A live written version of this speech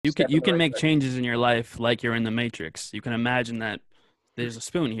step in You the can right make direction. changes in your life like you're in the Matrix. You can imagine that there's a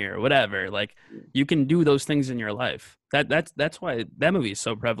spoon here, or whatever. Like you can do those things in your life. That's why that movie is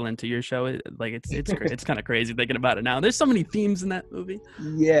so prevalent to your show. Like it's kind of crazy thinking about it now. There's so many themes in that movie,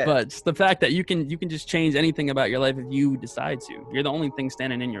 Yeah. but just the fact that you can just change anything about your life if you decide to. You're the only thing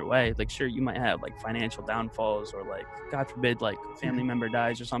standing in your way. Like sure, you might have like financial downfalls or like God forbid like a family member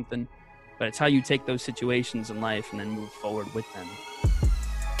dies or something, but it's how you take those situations in life and then move forward with them.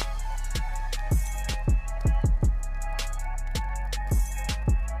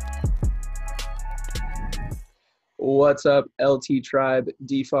 What's up, LT Tribe?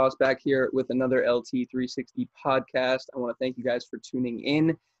 DFoss back here with another LT 360 podcast. I want to thank you guys for tuning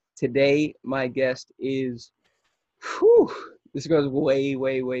in. Today, my guest is, this goes way,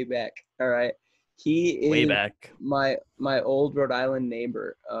 way, way back. All right. He Way is back. my old Rhode Island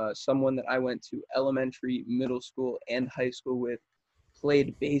neighbor, someone that I went to elementary, middle school, and high school with,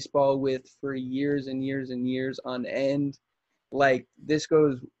 played baseball with for years and years and years on end. Like, this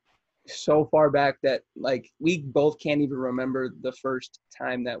goes so far back that like we both can't even remember the first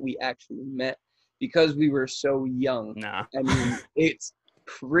time that we actually met because we were so young. Nah. I mean,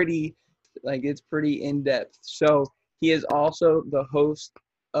 pretty it's pretty in depth. So he is also the host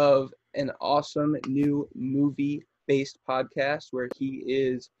of an awesome new movie based podcast where he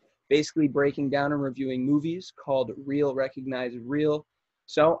is basically breaking down and reviewing movies called Real Recognize Real.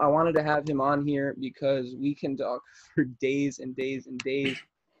 So I wanted to have him on here because we can talk for days and days and days, For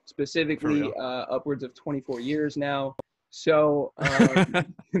specifically real. upwards of 24 years now. So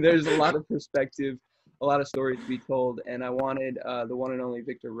there's a lot of perspective, a lot of stories to be told, and I wanted the one and only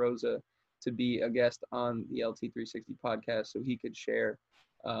Victor Rosa to be a guest on the LT360 podcast so he could share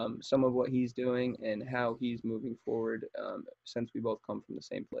some of what he's doing and how he's moving forward since we both come from the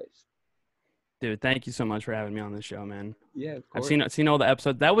same place. Dude, thank you so much for having me on the show, man. Yeah, of I've course. seen all the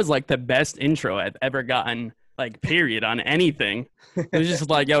episodes. That was like the best intro I've ever gotten, like period, on anything. It was just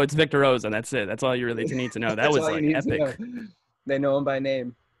like, yo, it's Victor Rosa, and that's it. That's all you really need to know. That That's was all you like need to know. epic. They know him by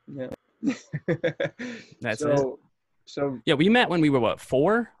name. Yeah. That's it. So Yeah, we met when we were what,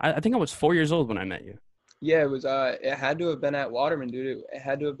 4? I think I was 4 years old when I met you. yeah, it had to have been at Waterman, dude. It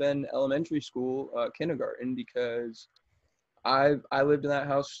had to have been elementary school, kindergarten, because I lived in that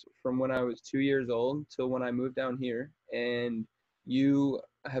house from when I was 2 years old till when I moved down here, and you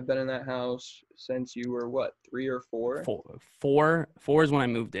have been in that house since you were what, 3 or 4? Four is when I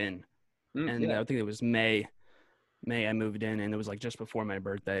moved in, and Yeah, I think it was May. I moved in, and it was like just before my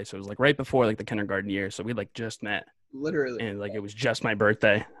birthday, so it was like right before like the kindergarten year. So we like just met, literally. and like it was just my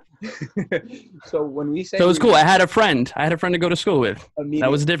birthday. So when we say So it was cool. I had a friend. to go to school with. That was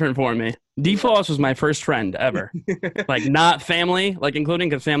immediately, different for me. DFoss was my first friend ever. Like not family, like including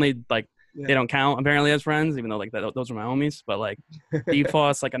because family like they don't count apparently as friends, even though like those are my homies. But like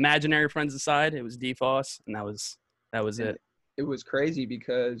DFoss, like imaginary friends aside, it was DFoss, and that was it. It was crazy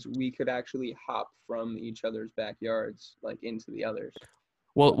because we could actually hop from each other's backyards like into the others.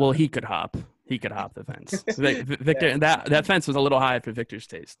 Well, he could hop. He could hop the fence. Victor, Yeah. that fence was a little high for Victor's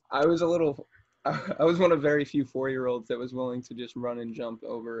taste. I was one of very few 4-year-olds that was willing to just run and jump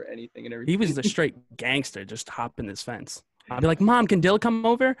over anything and everything. He was the straight gangster, just hopping this fence. I'd be like, "Mom, can Dill come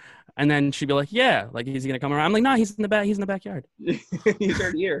over?" And then she'd be like, "Yeah." Like, is he gonna come around? I'm like, "No, he's in the back. He's in the backyard." He's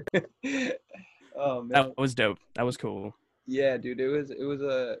already here. Oh man. That was dope. That was cool. Yeah, dude. It was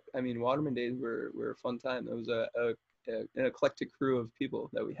I mean, Waterman days were a fun time. It was an eclectic crew of people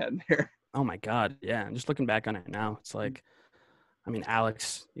that we had there. Oh my God, yeah. And just looking back on it now, it's like, I mean,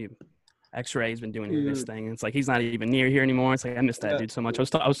 Alex, X-Ray has been doing his thing. It's like he's not even near here anymore. It's like I miss that dude so much.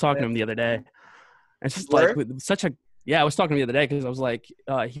 I was talking to him the other day. It's just like such a I was talking to him the other day because I was like,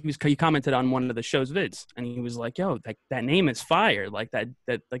 he commented on one of the show's vids, and he was like, "Yo, that name is fire. Like that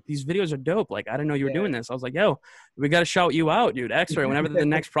like these videos are dope. Like I didn't know you were doing this." I was like, "Yo, we got to shout you out, dude. X-Ray, whenever the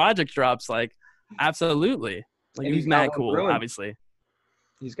next project drops, like absolutely." Like And he's mad cool, brewing. obviously.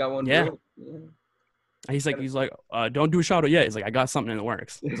 He's got one. Yeah. Brewing. He's like, don't do a shout out yet. He's like, I got something in the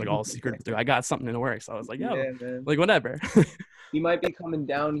works. He's like, all secret. I got something in the works. I was like, yo, man. like whatever. He might be coming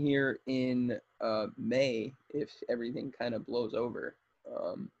down here in May if everything kind of blows over.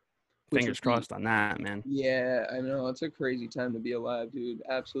 Fingers crossed on that, man. Yeah, I know. It's a crazy time to be alive, dude.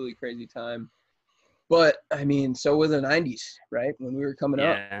 Absolutely crazy time. But, I mean, so were the 90s, right? When we were coming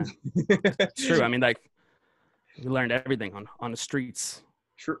up. Yeah, it's true. I mean, like, we learned everything on the streets.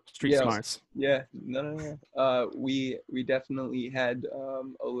 Street smarts. Yeah, no. We definitely had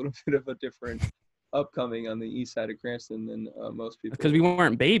a little bit of a different upcoming on the east side of Cranston than most people. Because we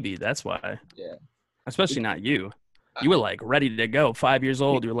weren't baby, that's why. Yeah. Especially not you. You were like ready to go. 5 years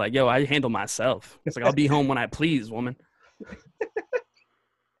old. You're like, yo, I handle myself. It's like, I'll be home when I please, woman.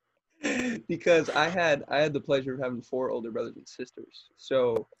 because I had the pleasure of having 4 older brothers and sisters.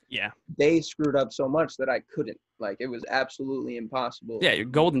 So Yeah. they screwed up so much that I couldn't. Like it was absolutely impossible. Yeah, you're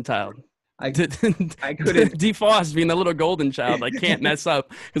golden child. I I couldn't. DeFoss being the little golden child, like can't mess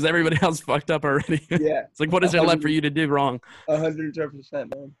up because everybody else fucked up already. Yeah, It's like, what is there left for you to do wrong?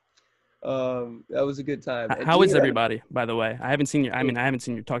 110%, man. That was a good time. And How is you know, everybody, by the way? I haven't seen you. I mean, I haven't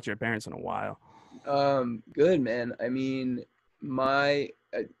seen you talk to your parents in a while. good, man. I mean, my,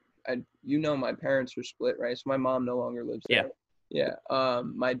 my parents were split, right? So my mom no longer lives Yeah. there. Yeah.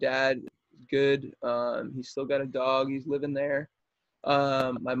 My dad, good. He's still got a dog. He's living there.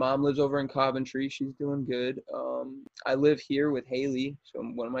 My mom lives over in Coventry. She's doing good. I live here with Haley, so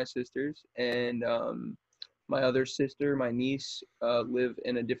one of my sisters, and my other sister, my niece, live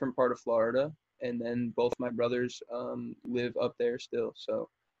in a different part of Florida, and then both my brothers live up there still. So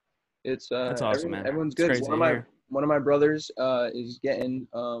it's That's awesome, man. everyone's It's good. crazy to hear. One of my brothers is getting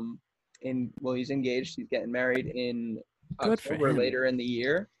he's engaged. He's getting married in Good for October him. later in the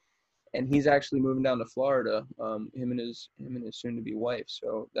year, and he's actually moving down to Florida. Him and his soon-to-be wife.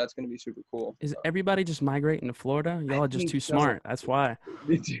 So that's gonna be super cool. Is everybody just migrating to Florida? Y'all are just think too so. smart. That's why.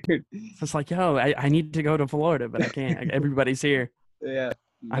 Dude, It's like, yo, I need to go to Florida, but I can't. Everybody's here. yeah.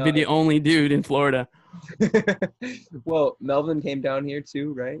 I'd be the only dude in Florida. Well, Melvin came down here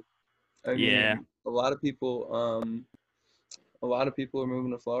too, right? I Yeah. mean, a lot of people are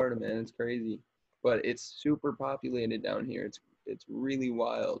moving to Florida, man. It's crazy, but it's super populated down here. It's really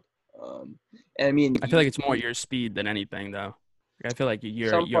wild. And I mean, I feel like it's more your speed than anything, though. I feel like your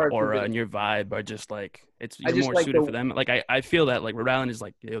Some parts of aura it- and your vibe are just like you're just more like suited the- for them. Like I feel that like Rhode Island is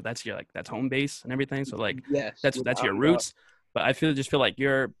like that's your that's home base and everything. So like yes, that's without your a doubt. roots. But I feel like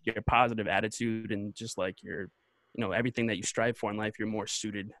your positive attitude and just like your everything that you strive for in life, you're more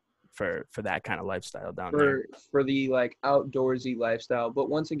suited for that kind of lifestyle down there. For the like outdoorsy lifestyle. But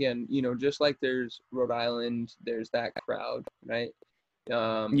once again, just like there's Rhode Island, there's that crowd, right?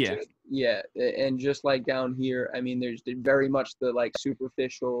 Yeah. Yeah, and just like down here, I mean, there's very much the like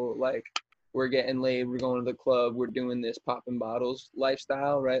superficial, like we're getting laid, we're going to the club, we're doing this popping bottles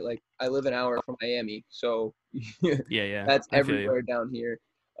lifestyle, right? Like I live an hour from Miami, so Yeah. that's I feel you. everywhere down here.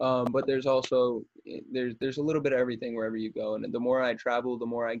 But there's also there's a little bit of everything wherever you go, and the more I travel, the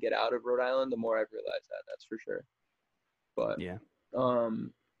more I get out of Rhode Island, the more I've realized that. That's for sure. But Yeah.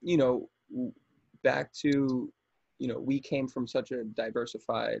 you know, back to, we came from such a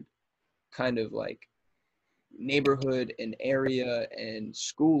diversified kind of like neighborhood and area and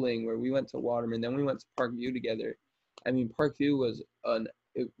schooling where we went to Waterman, then we went to Parkview together. I mean, Parkview was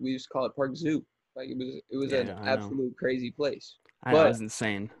we used to call it Park Zoo. Like it was an Yeah, I know. absolute crazy place. I know, it But was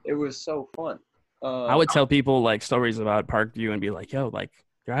insane. it was so fun. I would tell people like stories about Parkview and be like, yo, like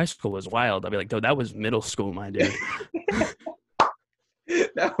your high school was wild. I'd be like, dude, that was middle school, my dude.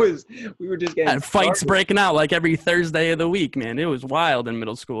 We were just getting And fights started. breaking out like every Thursday of the week, man. It was wild in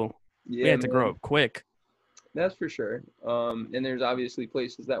middle school. Yeah, We had to man. grow up quick. That's for sure. And there's obviously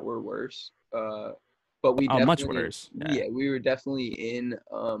places that were worse. But we Oh, much definitely, worse. yeah, we were definitely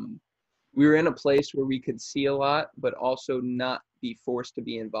we were in a place where we could see a lot, but also not be forced to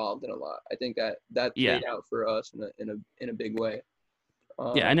be involved in a lot. I think that Yeah. played out for us in a big way.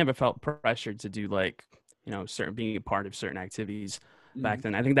 Yeah, I never felt pressured to do like, certain being a part of certain activities back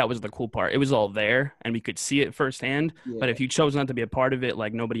then. I think that was the cool part. It was all there and we could see it firsthand. Yeah. But if you chose not to be a part of it,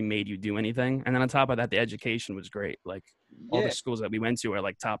 like nobody made you do anything. And then on top of that, the education was great. Like all Yeah, the schools that we went to are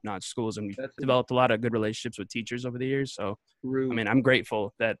like top-notch schools, and we That's a- developed a lot of good relationships with teachers over the years. So true. I mean, I'm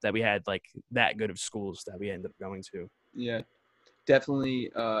grateful that we had like that good of schools that we ended up going to. Yeah,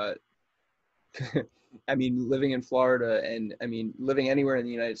 definitely. I mean, living in Florida, and I mean, living anywhere in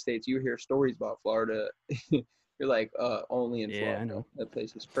the United States, you hear stories about Florida. You're like, only in Yeah, Florida. I know. That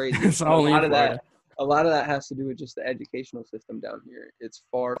place is crazy. It's But only in a Florida. lot of that has to do with just the educational system down here. It's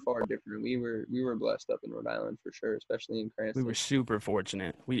far, far different. We were blessed up in Rhode Island for sure, especially in Cranston. We were super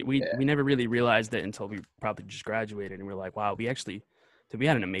fortunate. We Yeah. never really realized it until we probably just graduated, and we were like, wow, we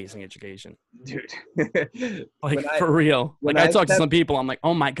had an amazing education. Dude. Like for real. when Like I I talk to stepped- some people, I'm like,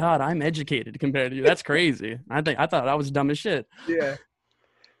 oh my God, I'm educated compared to you. That's crazy. I thought I was dumb as shit. Yeah,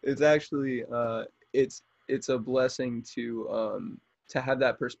 it's actually it's a blessing to have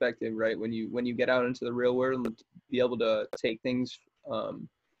that perspective, right? When you get out into the real world and be able to take things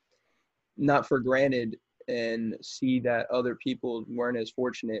not for granted and see that other people weren't as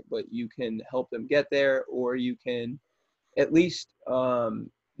fortunate, but you can help them get there, or you can at least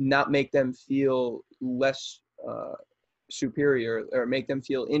not make them feel less superior or make them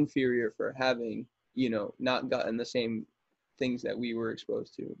feel inferior for having not gotten the same things that we were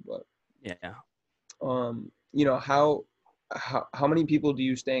exposed to. But Yeah. how how many people do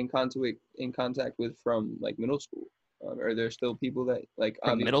you stay in contact with from like middle school? Are there still people that like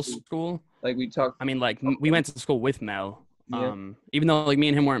From middle obviously school. like we talked? I mean, like we went to school with Mel. Yeah, Even though like me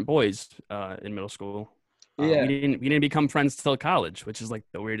and him weren't boys in middle school. We yeah, didn't become friends till college, which is like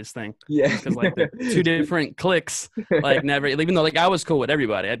the weirdest thing. yeah. Just because like the two different cliques, like never. Even though like I was cool with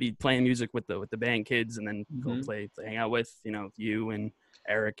everybody, I'd be playing music with the band kids, and then go Mhm. hang out with you and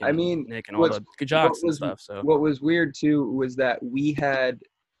Eric I and mean, Nick and all what's the good what jocks and was stuff. So what was weird too was that we had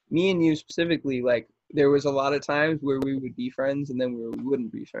me and you specifically, like there was a lot of times where we would be friends and then we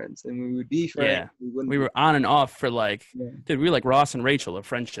wouldn't be friends, and we would be friends, yeah, we wouldn't we be were on and off for like, friends. dude, we were like Ross and Rachel of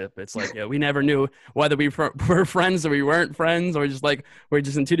friendship. It's like, yeah, we never knew whether we were friends or we weren't friends, or just like we're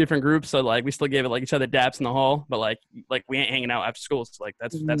just in two different groups. So like we still gave it like each other daps in the hall, but like we ain't hanging out after school. So like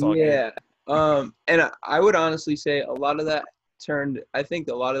that's all good. Yeah. And I would honestly say a lot of that I think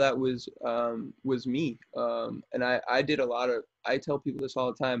a lot of that was me. And I did a lot of, I tell people this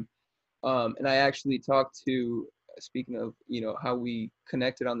all the time. And I actually talked to, speaking of, how we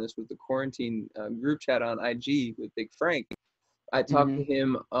connected on this with the quarantine group chat on IG with Big Frank. I talked Hmm. to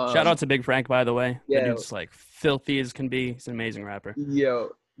him. Shout out to Big Frank, by the way. That Yeah, dude's like filthy as can be. He's an amazing rapper.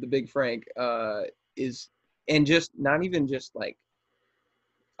 the Big Frank is, and just not even just like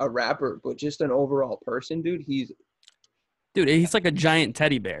a rapper, but just an overall person, dude. Dude, he's like a giant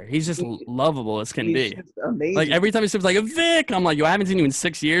teddy bear. He's just He, lovable as can he's be. just Like amazing. every time he says like Vic, I'm like, yo, I haven't seen you in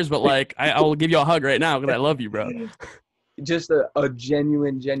 6 years, but like I will give you a hug right now because I love you, bro. Just a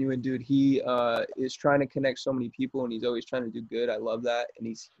genuine dude. He is trying to connect so many people, and he's always trying to do good. I love that. And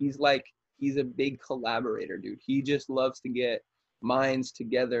he's a big collaborator, dude. He just loves to get minds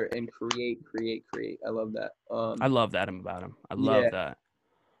together and create. I love that. I love that about him. I Yeah. love that.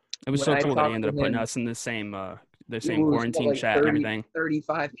 It was When so I cool that he talked ended to up putting him, us in the it same was quarantine like chat and 30, everything.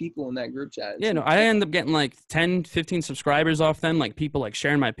 35 people in that group chat. Yeah, no, I ended up getting like 10, 15 subscribers off them. Like people like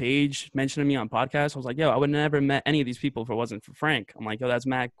sharing my page, mentioning me on podcasts. I was like, yo, I would have never met any of these people if it wasn't for Frank. I'm like, yo, that's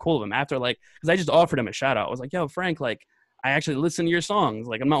mad cool of him. After like, because I just offered him a shout out. I was like, yo, Frank, like, I actually listen to your songs.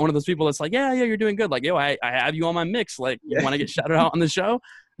 Like, I'm not one of those people that's like, yeah, you're doing good. Like, yo, I have you on my mix. Like, you Yeah. want to get shouted out on the show?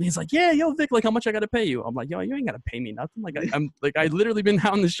 And he's like, yeah, yo, Vic, like, how much I got to pay you? I'm like, yo, you ain't got to pay me nothing. Like, I'm like, I literally been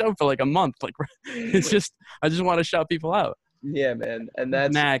on the show for like a month. Like, it's just, I just want to shout people out. Yeah, man. And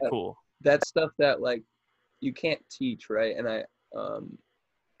that's Mad cool. that's stuff that like you can't teach, right? And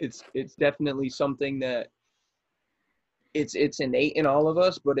it's definitely something that it's innate in all of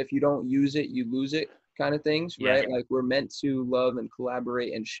us, but if you don't use it, you lose it, kind of things, Yeah. right? Like we're meant to love and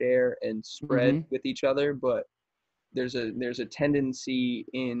collaborate and share and spread Mhm. with each other, but there's a tendency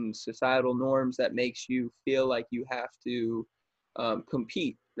in societal norms that makes you feel like you have to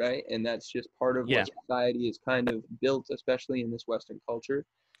compete, right? And that's just part of Yeah. what society is kind of built, especially in this Western culture.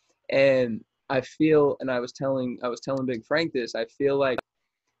 And I feel, and I was telling Big Frank this. I feel like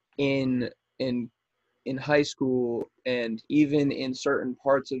in in in high school and even in certain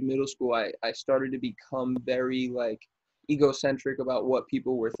parts of middle school, I started to become very like egocentric about what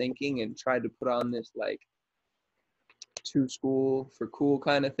people were thinking and tried to put on this like to school for cool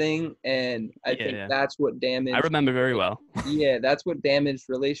kind of thing. And I Yeah, think yeah. that's what I damaged, remember very well. yeah, that's what damaged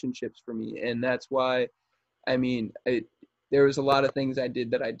relationships for me. And that's why, I mean, there was a lot of things I did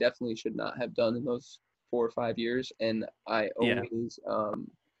that I definitely should not have done in those 4 or 5 years. And Yeah.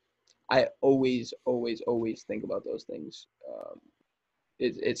 I always think about those things.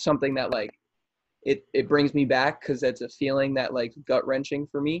 It's something that like, it brings me back because it's a feeling that like gut wrenching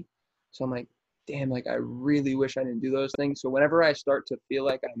for me. So I'm like, damn, like I really wish I didn't do those things. So whenever I start to feel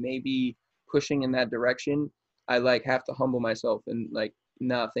like I may be pushing in that direction, I like have to humble myself and like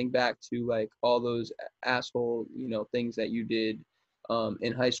not think back to like all those asshole, things that you did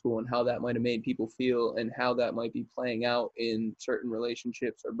in high school and how that might have made people feel and how that might be playing out in certain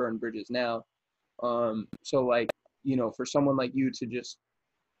relationships or burn bridges now. So like, for someone like you to just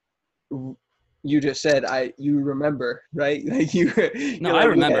you just said you remember, right? Like No, you're I like,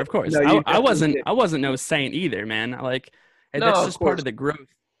 remember, yeah, of course. no, you definitely did. I wasn't no saint either, man. Like No, that's of just part course. of the growth.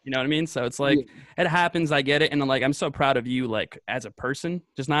 You know what I mean? So it's Yeah. like it happens. I get it, and like I'm so proud of you, like as a person,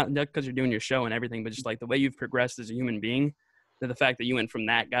 just not because you're doing your show and everything, but just like the way you've progressed as a human being. To the fact that you went from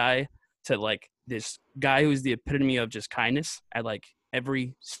that guy to like this guy who's the epitome of just kindness at like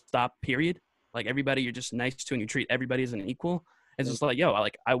every stop period. Like everybody you're just nice to and you treat everybody as an equal. It's just like, yo,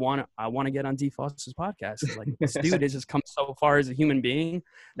 I want to get on D Foss's podcast. It's like this dude has just come so far as a human being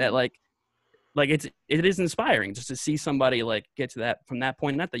that like it is inspiring just to see somebody like get to that from that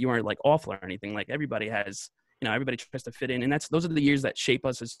point. Not that you aren't like awful or anything. Like everybody has everybody tries to fit in, and those are the years that shape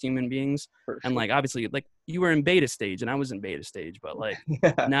us as human beings. For And sure. like obviously, like you were in beta stage and I was in beta stage, but like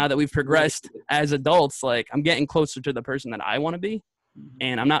now that we've progressed as adults, like I'm getting closer to the person that I want to be,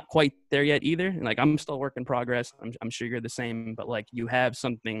 and I'm not quite there yet either. And like I'm still a work in progress. I'm sure you're the same, but like you have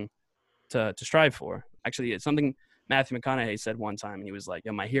something to strive for. Actually, it's something Matthew McConaughey said one time, and he was like,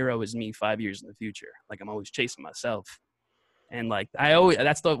 "Yo, my hero is me 5 years in the future. Like I'm always chasing myself." And like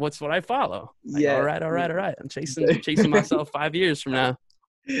what's what I follow. Like, Yeah. all right. I'm chasing myself 5 years from now.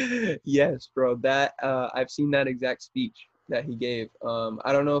 Yes, bro. That I've seen that exact speech that he gave.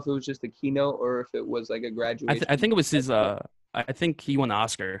 I don't know if it was just a keynote or if it was like a graduation. I think it was his. I think he won the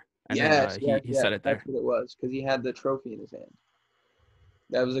Oscar, and Yes, then he said it there. That's what it was because he had the trophy in his hand.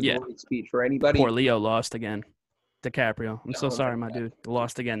 That was a Yeah. great speech for anybody. Poor Leo lost again. DiCaprio. I'm so Oh sorry, my my dude.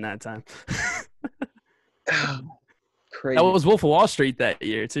 Lost again that time. Crazy. That was Wolf of Wall Street that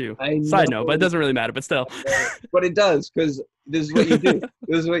year too. Side note, but it doesn't really matter. But still. But it does because this is what you do.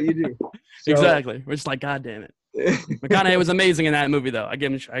 This is what you do. So, exactly. We're just like, God damn it. McConaughey was amazing in that movie, though. I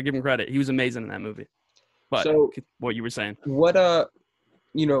give him credit. He was amazing in that movie. But so, what you were saying? What I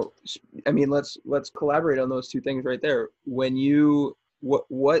mean, let's collaborate on those two things right there. When you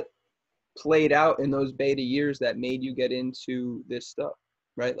what played out in those beta years that made you get into this stuff,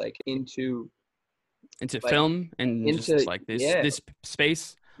 right? Like into film and just like this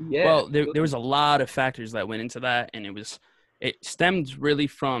space. Yeah. Well, there was a lot of factors that went into that, and it stemmed really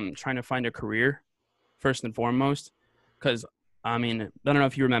from trying to find a career first and foremost. Because I mean, I don't know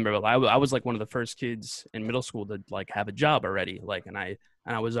if you remember, but I was like one of the first kids in middle school to like have a job already. Like, and I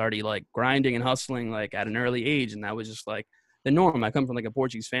was already like grinding and hustling like at an early age, and that was just like the norm. I come from like a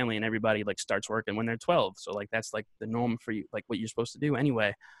Portuguese family, and everybody like starts working when they're 12. So like that's like the norm for you, like what you're supposed to do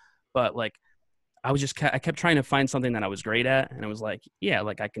anyway. But like I kept trying to find something that I was great at, and it was like, yeah,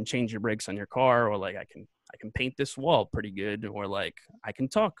 like I can change your brakes on your car, or like I can paint this wall pretty good, or like I can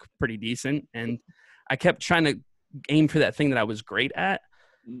talk pretty decent. And I kept trying to aim for that thing that I was great at.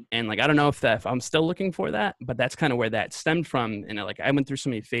 And like I don't know if I'm still looking for that, but that's kind of where that stemmed from. And like I went through so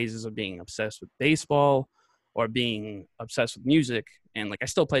many phases of being obsessed with baseball or being obsessed with music, and like I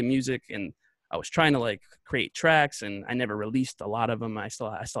still play music, and I was trying to like create tracks, and I never released a lot of them. I still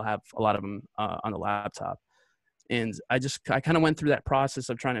have a lot of them on the laptop. And I kind of went through that process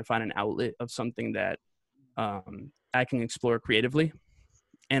of trying to find an outlet of something that I can explore creatively.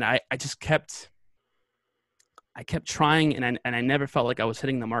 And I kept trying, and I never felt like I was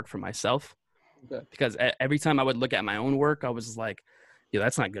hitting the mark for myself. Okay. Because every time I would look at my own work, I was like, yeah,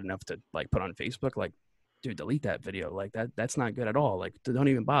 that's not good enough to like put on Facebook. Like, dude, delete that video. Like that's not good at all. Like, don't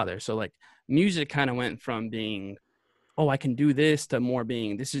even bother. So like music kind of went from being, oh, I can do this, to more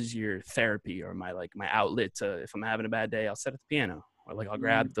being, this is your therapy, or my outlet to, if I'm having a bad day, I'll sit at the piano, or like I'll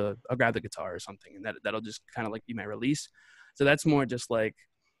grab the guitar or something, and that'll just kind of like be my release. So that's more just like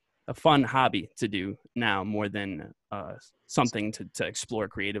a fun hobby to do now, more than something to explore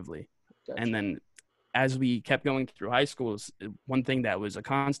creatively. Gotcha. And then as we kept going through high schools, one thing that was a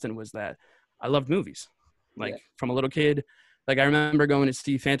constant was that I loved movies. Like from a little kid, like I remember going to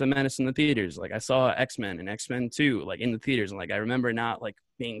see Phantom Menace in the theaters. Like I saw X-Men and X-Men 2 like in the theaters. And like I remember not like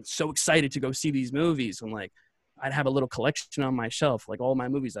being so excited to go see these movies. And like I'd have a little collection on my shelf, like all my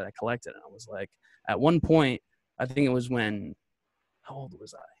movies that I collected. And I was like, at one point, I think it was when, how old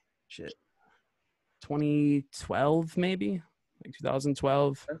was I? 2012 maybe, like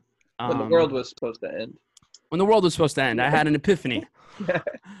 2012. When the world was supposed to end. When the world was supposed to end, I had an epiphany.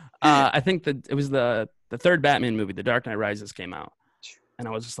 I think that it was the third Batman movie, The Dark Knight Rises, came out, and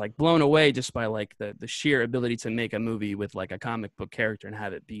I was just like blown away just by like the sheer ability to make a movie with like a comic book character and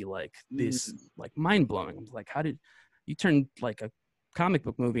have it be like this, like mind blowing. I'm like, how did you turn like a comic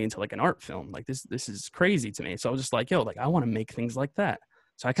book movie into like an art film? Like this is crazy to me. So I was just like, yo, like I want to make things like that.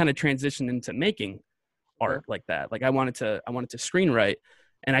 So I kind of transitioned into making art like that. Like I wanted to screenwrite,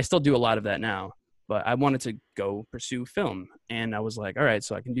 and I still do a lot of that now. But I wanted to go pursue film, and I was like, all right,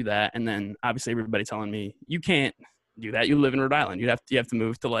 so I can do that. And then obviously everybody telling me, you can't do that. You live in Rhode Island. You have to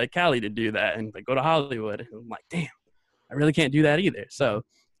move to like Cali to do that, and like go to Hollywood. And I'm like, damn, I really can't do that either. So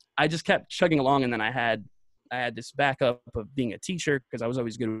I just kept chugging along, and then I had this backup of being a teacher, because I was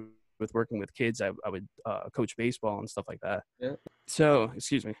always good with working with kids. I would coach baseball and stuff like that. Yeah. So,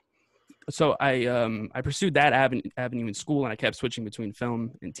 excuse me. So I pursued that avenue in school, and I kept switching between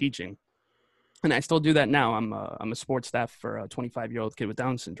film and teaching. And I still do that now. I'm a sports staff for a 25-year-old kid with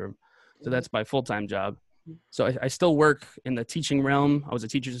Down syndrome. So that's my full-time job. So I still work in the teaching realm. I was a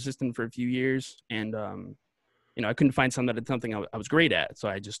teacher's assistant for a few years, and I couldn't find something I was great at. So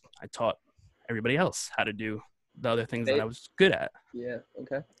I taught everybody else how to do the other things that I was good at. Yeah.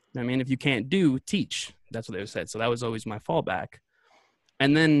 Okay. I mean, if you can't teach, That's what they said. So that was always my fallback.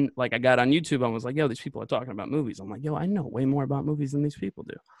 And then like I got on YouTube and was like, yo, these people are talking about movies. I'm like, yo, I know way more about movies than these people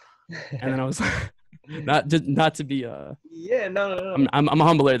do. And then I was like, not to be yeah, no. I'm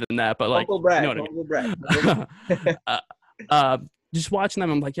humbler than that, but like, Humble brag, you know what I mean? Just watching them,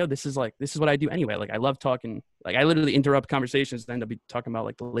 I'm like, yo, this is what I do anyway. Like I love talking. Like I literally interrupt conversations and end up talking about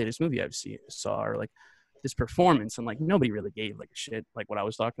like the latest movie saw or like this performance, and like nobody really gave like a shit like what I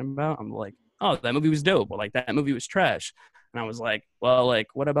was talking about. I'm like, oh, that movie was dope, or like that movie was trash. And I was like, well, like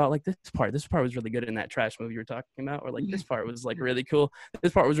what about like this part? This part was really good in that trash movie you were talking about, or like this part was like really cool.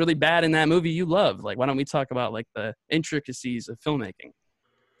 This part was really bad in that movie you loved. Like why don't we talk about like the intricacies of filmmaking?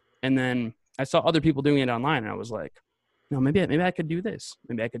 And then I saw other people doing it online, and I was like, no, maybe I could do this.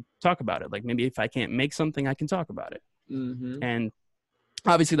 Maybe I could talk about it. Like maybe if I can't make something, I can talk about it. Mm-hmm. And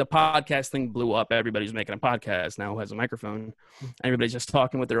obviously the podcast thing blew up. Everybody's making a podcast now who has a microphone. Everybody's just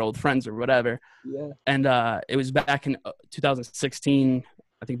talking with their old friends or whatever. Yeah. And it was back in 2016.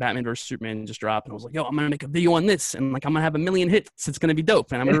 I think Batman vs. Superman just dropped. And I was like, yo, I'm going to make a video on this. And like, I'm going to have 1 million hits. It's going to be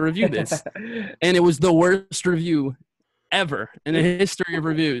dope. And I'm going to review this. And it was the worst review ever in the history of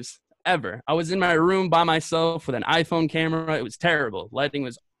reviews. Ever. I was in my room by myself with an iPhone camera. It was terrible. Lighting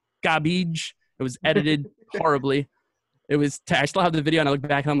was garbage. It was edited horribly. It was. I still have the video, and I look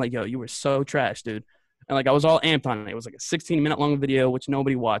back and I'm like, "Yo, you were so trash, dude." And like I was all amped on it. It was like a 16-minute long video, which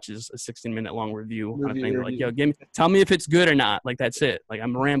nobody watches. A 16-minute long review. I think like, "Yo, tell me if it's good or not." Like that's it. Like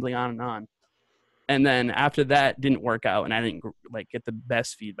I'm rambling on and on. And then after that didn't work out, and I didn't like get the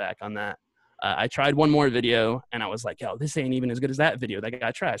best feedback on that. I tried one more video, and I was like, yo, this ain't even as good as that video that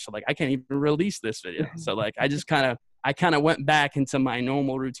got trashed. So like, I can't even release this video. So like, I kind of went back into my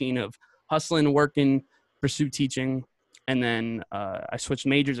normal routine of hustling, working, pursue teaching. And then I switched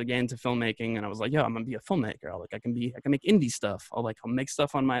majors again to filmmaking, and I was like, yo, I'm gonna be a filmmaker. I can make indie stuff. I'll make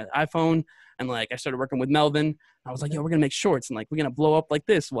stuff on my iPhone. And like, I started working with Melvin. I was like, yo, we're gonna make shorts, and like, we're gonna blow up like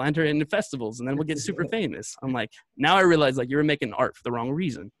this. We'll enter into festivals, and then we'll get super famous. I'm like, now I realize like you were making art for the wrong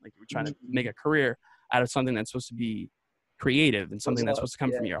reason. Like you were trying to make a career out of something that's supposed to be creative and something that's supposed to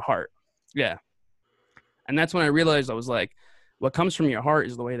come from your heart. Yeah. And that's when I realized I was like, what comes from your heart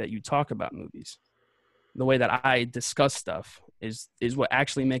is the way that you talk about movies. The way that I discuss stuff is what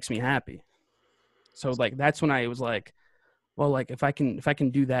actually makes me happy. So like, that's when I was like, well, like if I can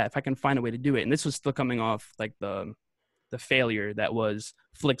do that, if I can find a way to do it. And this was still coming off like the failure that was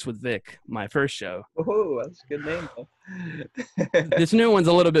Flicks with Vic, my first show. Oh, that's a good name though. This new one's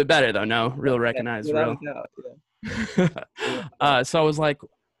a little bit better though. No, real recognized, real. Yeah. So I was like,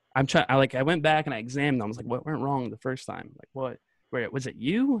 I went back and I examined them. I was like, what went wrong the first time? Like what? Where was it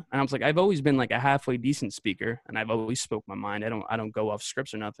you? And I was like, I've always been like a halfway decent speaker, and I've always spoke my mind. I don't go off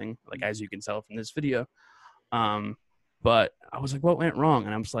scripts or nothing, like as you can tell from this video. But I was like, what went wrong?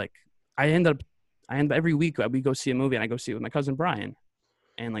 And I was like, I end up every week we go see a movie, and I go see it with my cousin Brian.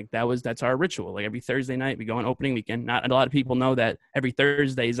 And like that's our ritual. Like every Thursday night we go on opening weekend. Not a lot of people know that every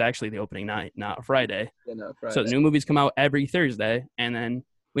Thursday is actually the opening night, not Friday. Yeah, no, Friday. So new movies come out every Thursday, and then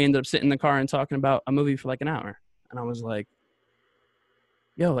we end up sitting in the car and talking about a movie for like an hour. And I was like,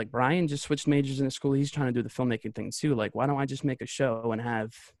 yo, like Brian just switched majors in school. He's trying to do the filmmaking thing too. Like, why don't I just make a show and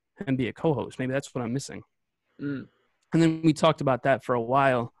have him be a co-host? Maybe that's what I'm missing. And then we talked about that for a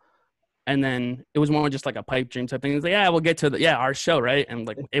while. And then it was more just like a pipe dream type thing. It's like, yeah, we'll get to our show, right? And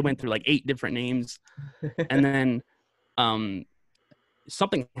like it went through like 8 different names. And then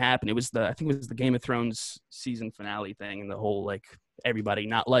something happened. I think it was the Game of Thrones season finale thing, and the whole like everybody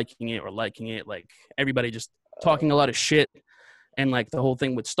not liking it or liking it, like everybody just talking a lot of shit. And like the whole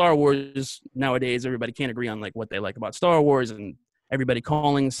thing with Star Wars nowadays, everybody can't agree on like what they like about Star Wars, and everybody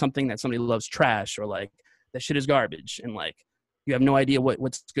calling something that somebody loves trash, or like that shit is garbage, and like you have no idea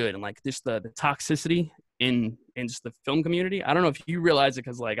what's good, and like just the toxicity in just the film community. I don't know if you realize it,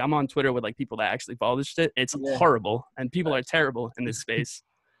 because like I'm on Twitter with like people that actually follow this shit. It's horrible, and people are terrible in this space.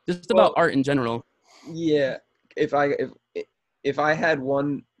 Just about art in general. Yeah, if I had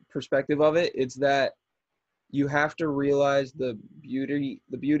one perspective of it, it's that you have to realize the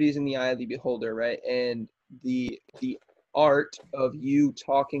beauty is in the eye of the beholder, right? And the art of you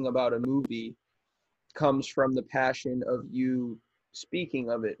talking about a movie comes from the passion of you speaking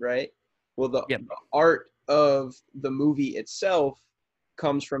of it, right? Well, the art of the movie itself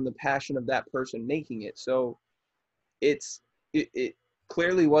comes from the passion of that person making it. So it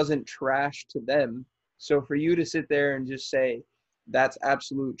clearly wasn't trash to them. So for you to sit there and just say that's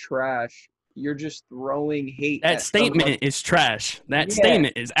absolute trash, you're just throwing hate. That statement is trash. That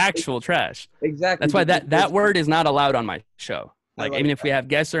statement is actual trash. Exactly. That's why that word is not allowed on my show. Like even if we have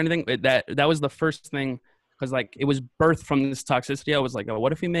guests or anything, that was the first thing, because like it was birthed from this toxicity. I was like, oh,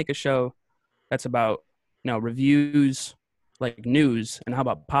 what if we make a show that's about reviews, like news, and how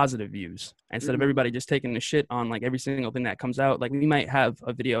about positive views instead of Mhm. everybody just taking the shit on like every single thing that comes out. Like we might have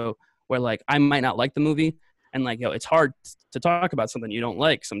a video where like I might not like the movie, and like it's hard to talk about something you don't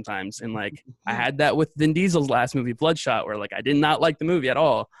like sometimes. And like I had that with Vin Diesel's last movie, Bloodshot, where like I did not like the movie at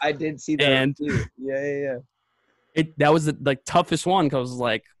all, I did see that and too. Yeah. that was the like toughest one because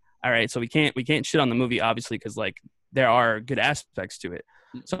like, all right, so we can't shit on the movie obviously because like there are good aspects to it.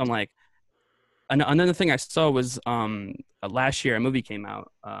 So I'm like, another thing I saw was last year a movie came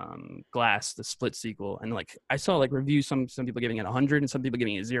out, Glass, the Split sequel, and like I saw like reviews, some people giving it 100 and some people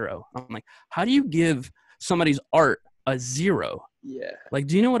giving it 0. I'm like, how do you give somebody's art a 0? Yeah. Like,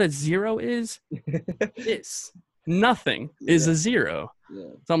 do you know what a 0 is? This nothing is a 0. Yeah.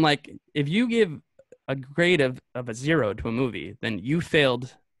 So I'm like, if you give a grade of a 0 to a movie, then you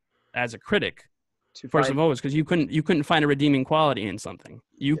failed as a critic. First of all, was because you couldn't find a redeeming quality in something.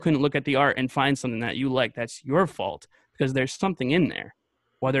 You couldn't look at the art and find something that you like. That's your fault because there's something in there,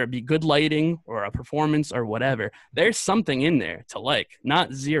 whether it be good lighting or a performance or whatever. There's something in there to like,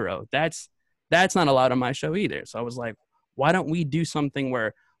 not 0. That's not allowed on my show either. So I was like, why don't we do something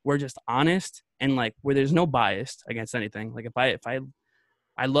where we're just honest and like where there's no bias against anything? Like if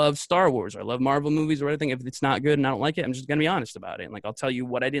I love Star Wars or I love Marvel movies or anything. If it's not good and I don't like it, I'm just going to be honest about it. And like, I'll tell you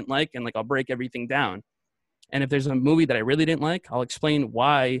what I didn't like and like, I'll break everything down. And if there's a movie that I really didn't like, I'll explain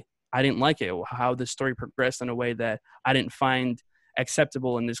why I didn't like it or how the story progressed in a way that I didn't find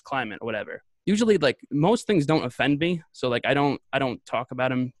acceptable in this climate or whatever. Usually like most things don't offend me. So like, I don't talk about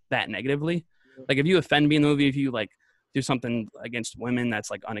them that negatively. Like if you offend me in the movie, if you like do something against women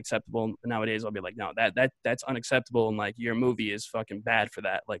that's like unacceptable nowadays, I'll be like, no, that's unacceptable, and like your movie is fucking bad for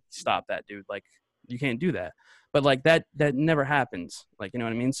that. Like stop that, dude. Like you can't do that. But like that never happens. Like, you know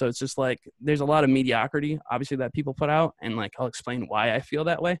what I mean? So it's just like there's a lot of mediocrity obviously that people put out, and like I'll explain why I feel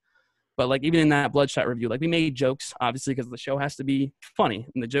that way. But like even in that Bloodshot review, like we made jokes obviously because the show has to be funny,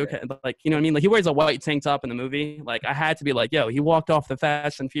 and the joke, like, you know what I mean? Like he wears a white tank top in the movie. Like I had to be like, yo, he walked off the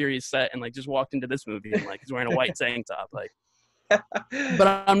Fast and Furious set and like just walked into this movie and like he's wearing a white tank top. Like,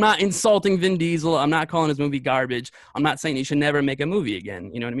 but I'm not insulting Vin Diesel. I'm not calling his movie garbage. I'm not saying he should never make a movie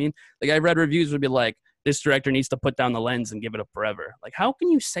again. You know what I mean? Like I read reviews would be like, this director needs to put down the lens and give it up forever. Like, how can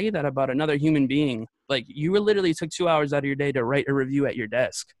you say that about another human being? Like you literally took 2 hours out of your day to write a review at your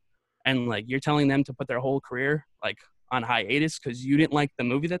desk. And like you're telling them to put their whole career like on hiatus because you didn't like the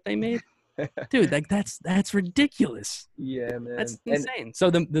movie that they made, dude. Like that's ridiculous. Yeah, man. That's insane. And so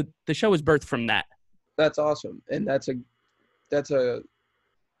the show was birthed from that. That's awesome, and that's a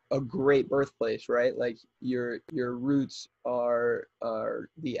great birthplace, right? Like your roots are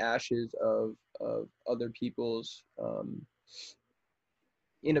the ashes of other people's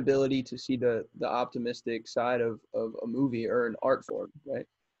inability to see the optimistic side of a movie or an art form, right?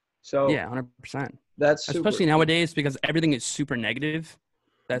 So yeah, 100%. That's especially nowadays because everything is super negative.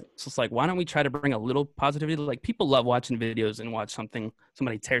 That's just like, why don't we try to bring a little positivity? Like people love watching videos and watch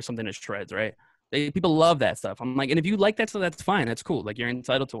somebody tear something to shreds, right? People love that stuff. I'm like, and if you like that stuff, that's fine. That's cool. Like you're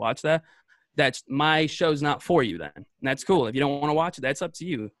entitled to watch that. That's my show's not for you then. And that's cool. If you don't want to watch it, that's up to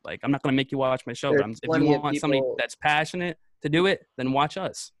you. Like I'm not going to make you watch my show. But if you want somebody that's passionate to do it, then watch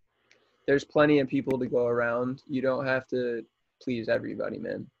us. There's plenty of people to go around. You don't have to please everybody,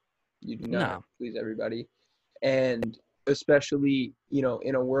 man. You do not please everybody. And especially, you know,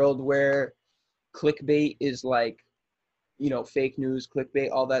 in a world where clickbait is like, you know, fake news, clickbait,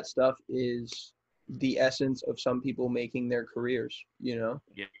 all that stuff is the essence of some people making their careers, you know,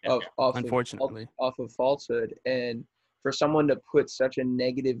 unfortunately, off of falsehood. And for someone to put such a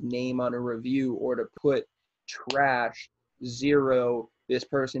negative name on a review or to put trash, 0, this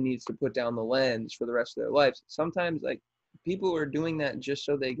person needs to put down the lens for the rest of their lives. Sometimes like people are doing that just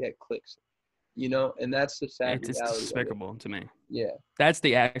so they get clicks, you know, and that's the sad reality. It's despicable to me. Yeah. That's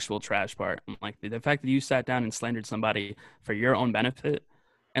the actual trash part. Like the fact that you sat down and slandered somebody for your own benefit.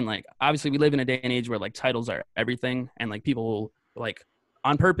 And like, obviously we live in a day and age where like titles are everything. And like people will like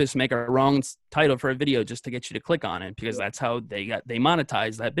on purpose make a wrong title for a video just to get you to click on it because that's how they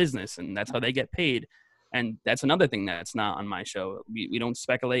monetize that business and that's how they get paid. And that's another thing that's not on my show. We don't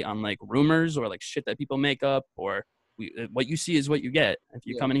speculate on like rumors or like shit that people make up or what you see is what you get. If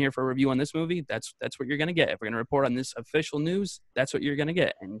you come in here for a review on this movie, that's what you're going to get. If we're going to report on this official news, that's what you're going to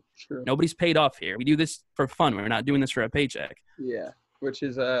get. And nobody's paid off here. We do this for fun. We're not doing this for a paycheck. Yeah, which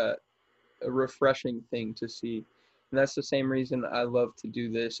is a refreshing thing to see. And that's the same reason I love to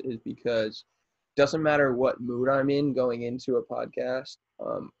do this is because it doesn't matter what mood I'm in going into a podcast.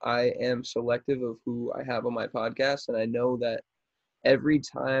 I am selective of who I have on my podcast. And I know that every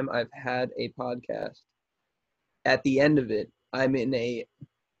time I've had a podcast, at the end of it, I'm in a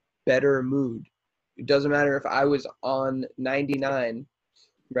better mood It doesn't matter if I was on 99,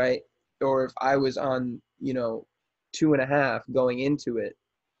 right? Or if I was on, 2.5 going into it,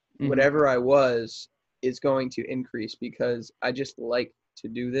 whatever I was is going to increase because I just like to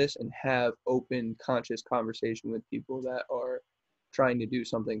do this and have open, conscious conversation with people that are trying to do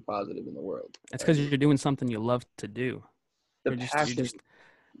something positive in the world. It's because you're doing something you love to do. The passion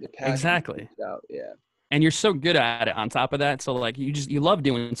exactly. out, yeah. And you're so good at it on top of that. So like you love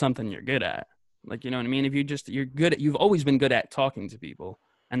doing something you're good at. Like, you know what I mean? If you've always been good at talking to people.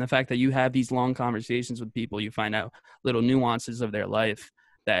 And the fact that you have these long conversations with people, you find out little nuances of their life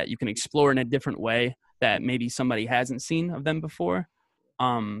that you can explore in a different way that maybe somebody hasn't seen of them before.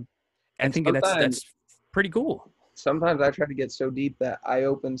 I think that's pretty cool. Sometimes I try to get so deep that I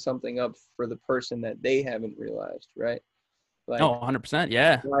open something up for the person that they haven't realized, right? Like, 100%,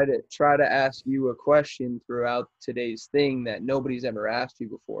 yeah. Try to ask you a question throughout today's thing that nobody's ever asked you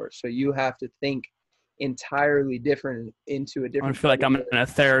before. So you have to think entirely different into a different. I feel like I'm in a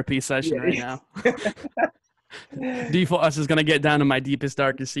therapy session right now. Default is going to get down to my deepest,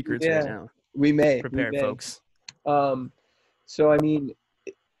 darkest secrets right now. We may prepare, folks. So I mean,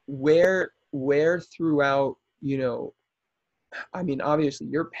 where throughout, I mean, obviously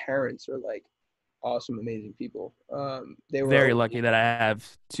your parents are like awesome, amazing people. They were very lucky that I have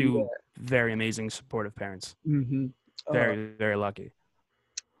two very amazing, supportive parents. Mm-hmm. Very, very lucky.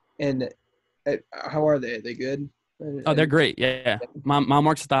 And how are they? Are they good? Oh, they're great. Yeah. Mom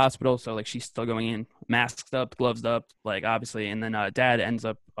works at the hospital, so like she's still going in, masked up, gloves up, like obviously. And then dad ends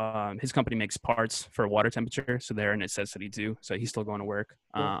up, his company makes parts for water temperature, so they're a necessity too. So he's still going to work.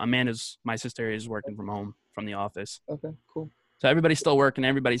 My sister is working from home from the office. Okay, cool. So everybody's still working,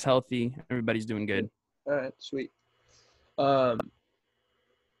 everybody's healthy, everybody's doing good. All right, sweet. I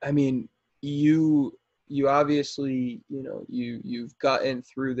mean, you obviously, you've gotten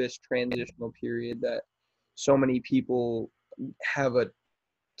through this transitional period that so many people have a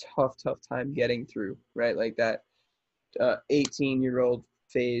tough time getting through, right? Like that 18-year-old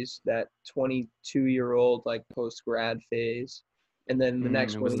phase, that 22-year-old like post-grad phase. And then the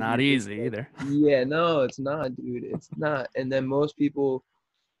next one was not easy either. Yeah, no, it's not, dude. It's not. And then most people,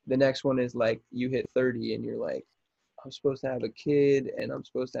 the next one is like you hit 30 and you're like, I'm supposed to have a kid and I'm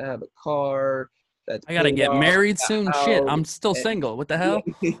supposed to have a car. I gotta get married soon. Shit, I'm still single. What the hell?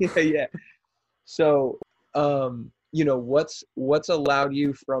 Yeah. So, what's allowed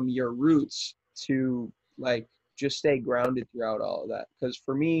you from your roots to like just stay grounded throughout all of that? Because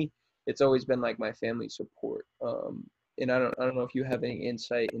for me, it's always been like my family support. And I don't know if you have any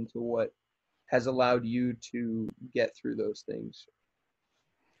insight into what has allowed you to get through those things.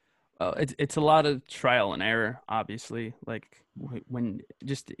 It's a lot of trial and error, obviously. Like when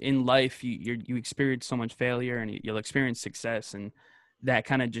just in life, you experience so much failure and you'll experience success, and that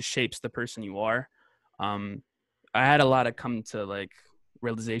kind of just shapes the person you are. I had a lot of come to like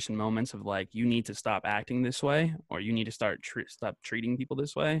realization moments of like, you need to stop acting this way, or you need to stop treating people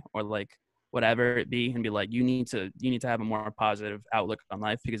this way, or like whatever it be, and be like, you need to have a more positive outlook on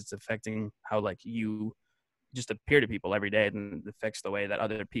life because it's affecting how like you just appear to people every day, and it affects the way that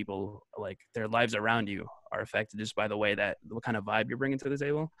other people, like their lives around you, are affected just by the way that what kind of vibe you're bringing to the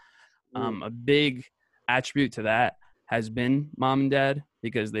table. A big attribute to that has been mom and dad,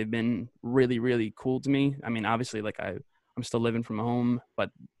 because they've been really, really cool to me. I mean, obviously, like I'm still living from home,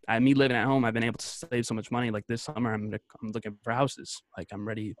 but me living at home, I've been able to save so much money. Like this summer, I'm looking for houses. Like I'm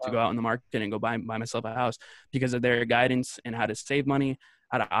ready to go out in the market and go buy myself a house because of their guidance and how to save money,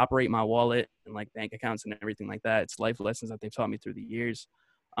 how to operate my wallet and like bank accounts and everything like that. It's life lessons that they've taught me through the years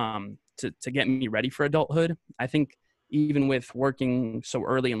to get me ready for adulthood. I think even with working so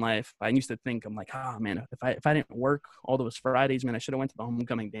early in life, I used to think, I'm like, oh man, if I didn't work all those Fridays, man, I should have went to the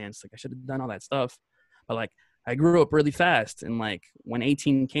homecoming dance. Like I should have done all that stuff. But like I grew up really fast. And like when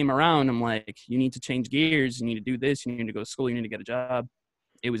 18 came around, I'm like, you need to change gears. You need to do this. You need to go to school. You need to get a job.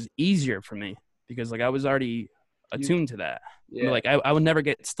 It was easier for me because like I was already attuned to that. Yeah. Like I would never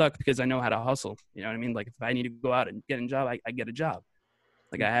get stuck because I know how to hustle. You know what I mean? Like if I need to go out and get a job, I get a job.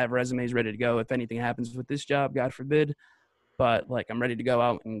 Like I have resumes ready to go. If anything happens with this job, God forbid, but like I'm ready to go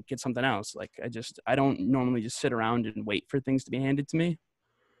out and get something else. Like I don't normally just sit around and wait for things to be handed to me.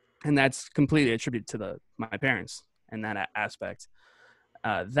 And that's completely attributed to my parents and that aspect.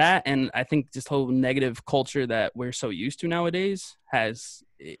 That, and I think just whole negative culture that we're so used to nowadays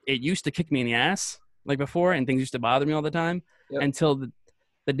it used to kick me in the ass like before, and things used to bother me all the time until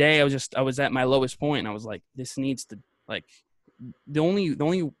the day I was at my lowest point, and I was like, this needs to, like, the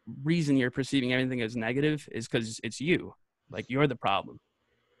only reason you're perceiving everything as negative is because it's you. Like you're the problem.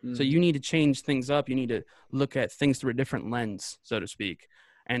 So you need to change things up. You need to look at things through a different lens, so to speak.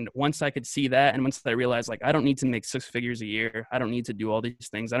 And once I could see that, and once I realized like I don't need to make 6 figures a year, I don't need to do all these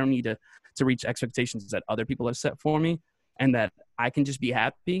things, I don't need to reach expectations that other people have set for me, and that I can just be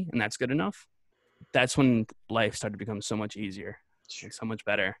happy and that's good enough. That's when life started to become so much easier and so much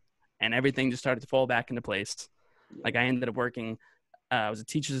better, and everything just started to fall back into place. Like I ended up working, I was a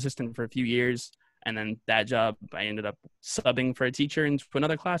teacher's assistant for a few years, and then that job I ended up subbing for a teacher into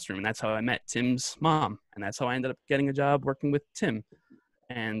another classroom, and that's how I met Tim's mom, and that's how I ended up getting a job working with Tim.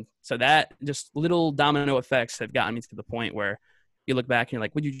 And so that just little domino effects have gotten me to the point where you look back and you're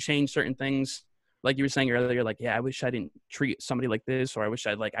like, would you change certain things? Like you were saying earlier, like, yeah, I wish I didn't treat somebody like this, or I wish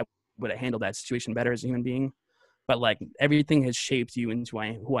I would have handled that situation better as a human being. But like everything has shaped you into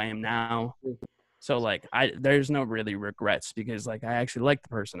who I am now. So like there's no really regrets, because like I actually like the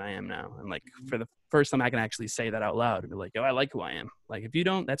person I am now. And like for the first time I can actually say that out loud and be like, yo, I like who I am. Like if you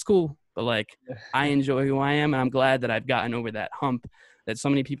don't, that's cool. But like I enjoy who I am, and I'm glad that I've gotten over that hump that so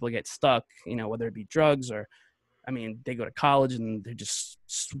many people get stuck, you know, whether it be drugs or, I mean, they go to college and they're just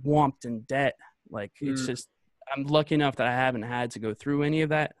swamped in debt. Like it's just, I'm lucky enough that I haven't had to go through any of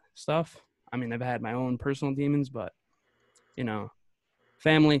that stuff. I mean, I've had my own personal demons, but you know,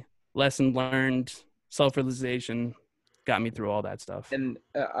 family, lesson learned, self-realization got me through all that stuff. And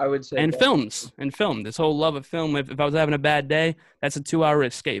I would say, and film, this whole love of film. If I was having a bad day, that's a 2-hour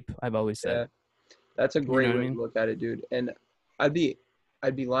escape. I've always said. That's a great You know way to look at it, dude. And I'd be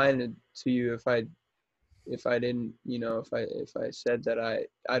lying to you if I didn't, you know, if I said that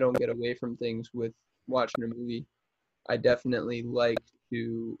I don't get away from things with watching a movie. I definitely like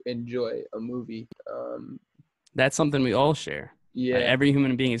to enjoy a movie. That's something we all share. Yeah. Every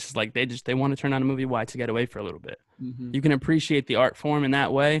human being is just like they want to turn on a movie. Why? To get away for a little bit. Mm-hmm. You can appreciate the art form in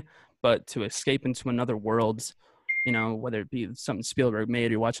that way, but to escape into another world, you know, whether it be something Spielberg made,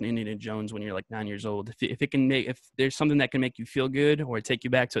 or you're watching Indiana Jones when you're like 9 years old, if there's something that can make you feel good or take you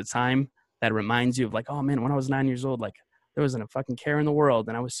back to a time that reminds you of like, oh man, when I was 9 years old, like there wasn't a fucking care in the world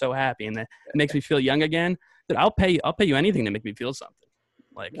and I was so happy, and that it makes me feel young again, then I'll pay you anything to make me feel something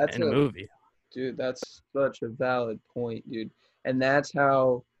like in a movie. Dude, that's such a valid point, dude. And that's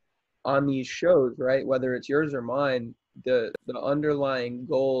how on these shows, right, whether it's yours or mine, the underlying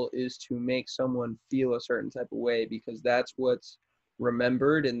goal is to make someone feel a certain type of way, because that's what's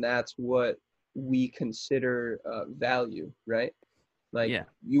remembered and that's what we consider value, right? Like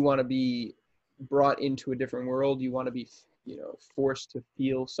you want to be brought into a different world. You want to be, you know, forced to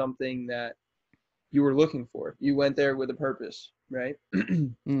feel something that you were looking for. You went there with a purpose, right?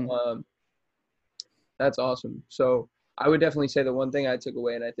 That's awesome. So I would definitely say the one thing I took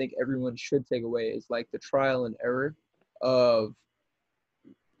away, and I think everyone should take away, is like the trial and error of,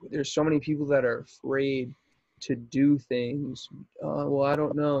 there's so many people that are afraid to do things. Well, I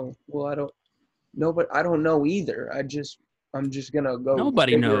don't know. Well, I don't know, but I don't know either. I'm just gonna go.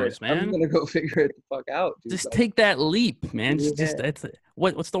 Nobody knows, man. I'm gonna go figure it the fuck out, dude. Just take that leap, man.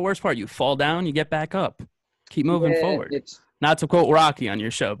 What's the worst part? You fall down, you get back up. Keep moving forward. Not to quote Rocky on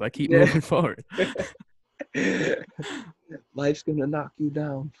your show, but keep moving forward. Life's gonna knock you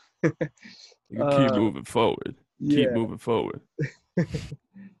down. You keep moving forward. Keep moving forward.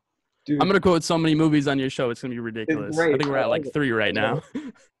 Dude, I'm gonna quote so many movies on your show. It's gonna be ridiculous. I think we're at like 3 right now.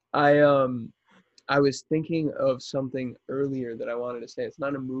 I was thinking of something earlier that I wanted to say. It's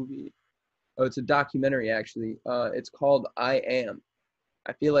not a movie. Oh, it's a documentary actually. It's called I Am.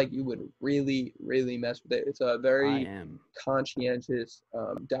 I feel like you would really, really mess with it. It's a very conscientious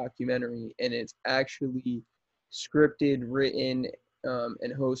documentary, and it's actually scripted, written,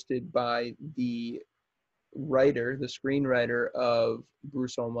 and hosted by the screenwriter of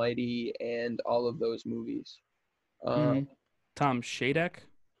Bruce Almighty and all of those movies. Tom Shadyac?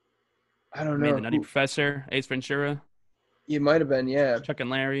 I don't know. The Nutty Professor, Ace Ventura. It might have been, yeah. Chuck and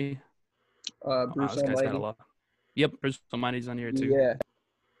Larry. Bruce Almighty. Yep, Bruce Almighty's on here too. Yeah.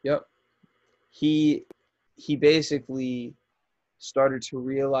 Yep. He basically started to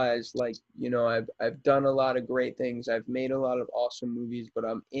realize, like, you know, I've done a lot of great things. I've made a lot of awesome movies, but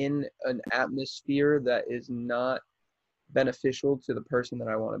I'm in an atmosphere that is not beneficial to the person that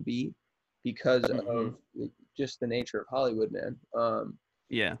I want to be because of just the nature of Hollywood, man.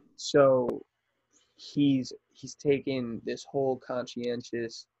 Yeah. So he's taken this whole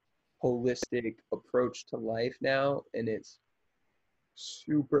conscientious, holistic approach to life now, and it's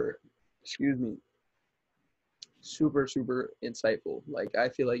super insightful. Like, I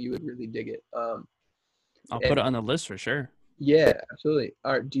feel like you would really dig it. I'll put it on the list for sure. Yeah, absolutely.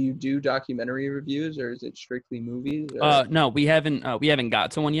 Do you do documentary reviews, or is it strictly movies? No, we haven't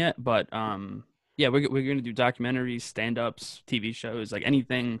got to one yet, but yeah, we're gonna do documentaries, stand-ups, TV shows, like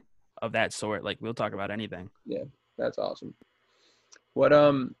anything of that sort. Like, we'll talk about anything. Yeah, that's awesome. What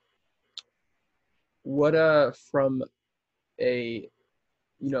from a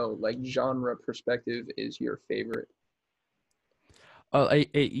like genre perspective is your favorite?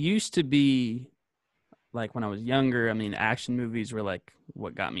 It used to be like when I was younger. I mean, action movies were like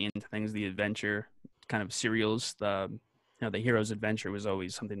what got me into things. The adventure kind of serials, the hero's adventure was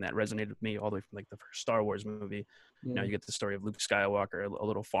always something that resonated with me all the way from like the first Star Wars movie. Yeah. You get the story of Luke Skywalker, a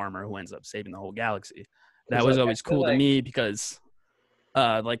little farmer who ends up saving the whole galaxy. That 'Cause, was like, I always feel cool to like me because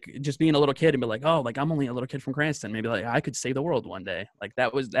like just being a little kid and be like, oh, like I'm only a little kid from Cranston. Maybe like I could save the world one day. Like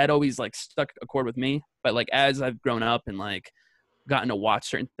that always like stuck a chord with me. But like as I've grown up and like gotten to watch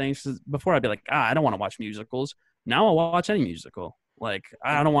certain things, before I'd be like, I don't want to watch musicals. Now I'll watch any musical. Like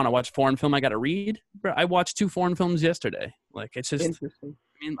I don't want to watch foreign film I got to read. Bro, I watched 2 foreign films yesterday. Like it's just, interesting.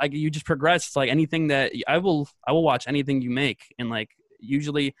 I mean, like you just progress. It's like anything that I will watch anything you make, and like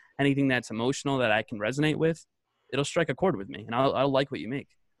usually anything that's emotional that I can resonate with, it'll strike a chord with me, and I'll like what you make.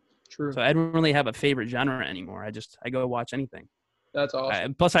 True. So I don't really have a favorite genre anymore. I go watch anything. That's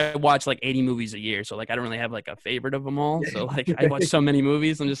awesome. Plus, I watch like 80 movies a year, so like I don't really have like a favorite of them all. So like I watch so many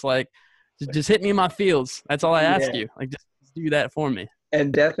movies. I'm just like, just hit me in my feels. That's all I ask you. Like just do that for me.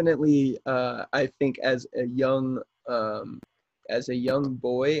 And definitely, I think as a young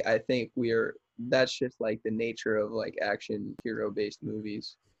boy, I think that's just like the nature of like action hero based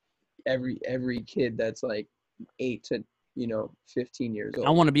movies. Every kid that's like 8 to 15 years I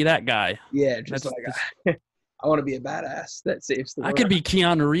old. want to be that guy. Yeah, just I want to be a badass that saves the world. I could be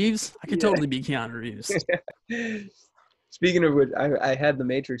Keanu Reeves. I could totally be Keanu Reeves. Speaking of which, I had The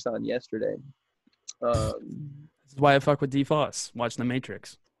Matrix on yesterday. This is why I fuck with D. Foss, watching The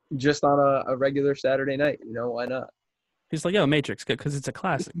Matrix. Just on a regular Saturday night. Why not? He's like, yo, Matrix, because it's a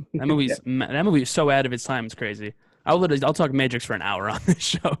classic. That that movie is so out of its time. It's crazy. I'll talk Matrix for an hour on this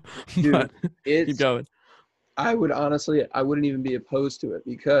show. Dude, but keep going. I wouldn't even be opposed to it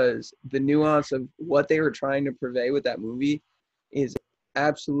because the nuance of what they were trying to purvey with that movie is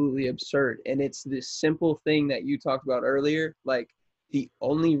absolutely absurd. And it's this simple thing that you talked about earlier. Like, the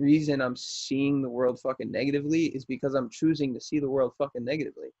only reason I'm seeing the world fucking negatively is because I'm choosing to see the world fucking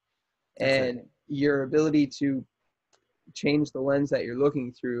negatively. And your ability to change the lens that you're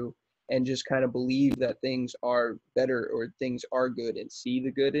looking through and just kind of believe that things are better or things are good and see the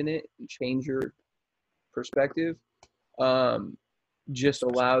good in it and change your perspective just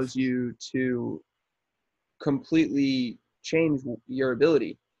allows you to completely change your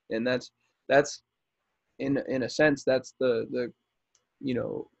ability. And that's in a sense that's the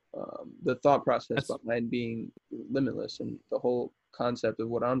thought process behind being limitless. And the whole concept of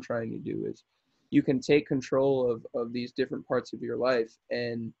what I'm trying to do is you can take control of these different parts of your life,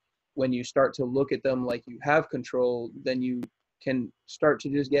 and when you start to look at them like you have control, then you can start to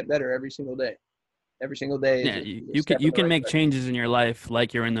just get better every single day. Every single day. Yeah, you can make changes in your life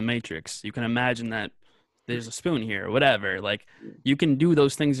like you're in the Matrix. You can imagine that there's a spoon here or whatever. Like you can do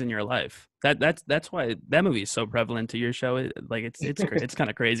those things in your life. That's why that movie is so prevalent to your show. It's kind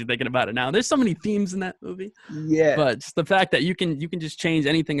of crazy thinking about it now. There's so many themes in that movie. Yeah. But just the fact that you can just change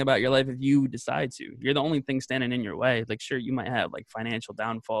anything about your life if you decide to. You're the only thing standing in your way. Like sure, you might have like financial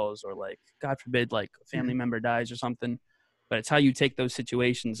downfalls or like God forbid like a family member dies or something. But it's how you take those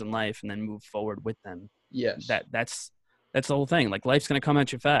situations in life and then move forward with them. Yes. That's the whole thing. Like life's gonna come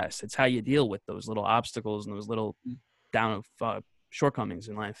at you fast. It's how you deal with those little obstacles and those little shortcomings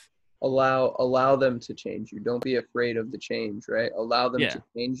in life. Allow them to change you. Don't be afraid of the change, right? Allow them to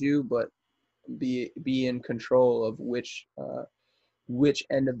change you, but be in control of which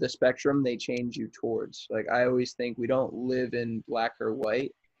end of the spectrum they change you towards. Like I always think we don't live in black or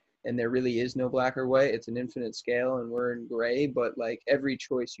white. And there really is no black or white. It's an infinite scale and we're in gray, but like every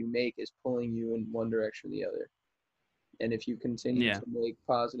choice you make is pulling you in one direction or the other. And if you continue to make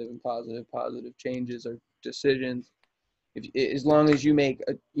positive changes or decisions, as long as you make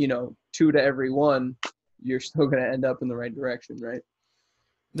 2 to every one, you're still going to end up in the right direction, right?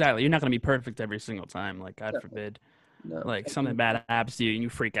 Exactly. You're not going to be perfect every single time. Like God forbid. No, like something bad happens to you and you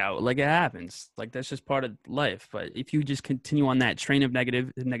freak out. Like it happens. Like that's just part of life. But if you just continue on that train of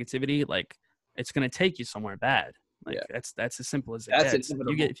negativity, like it's gonna take you somewhere bad. Like that's as simple as it gets.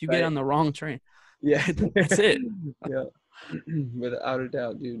 If you get on the wrong train, that's it. Yeah, without a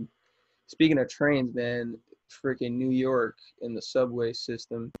doubt, dude. Speaking of trains, man, freaking New York and the subway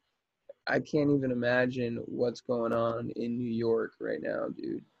system. I can't even imagine what's going on in New York right now,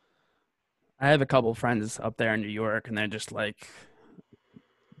 dude. I have a couple friends up there in New York, and they're just like,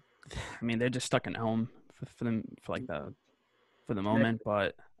 I mean, they're just stuck at home for the moment,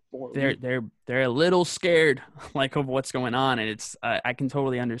 but they're a little scared like of what's going on, and I can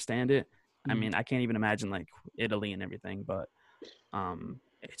totally understand it. I mean, I can't even imagine like Italy and everything, but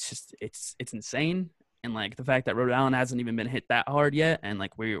It's just it's insane. And like the fact that Rhode Island hasn't even been hit that hard yet, and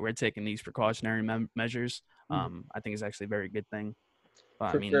like we're taking these precautionary measures, I think is actually a very good thing.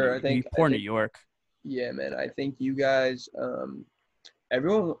 I For mean, sure. poor New York. Yeah, man. I think you guys,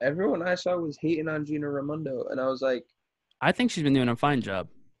 everyone I saw was hating on Gina Raimondo, and I was like, I think she's been doing a fine job.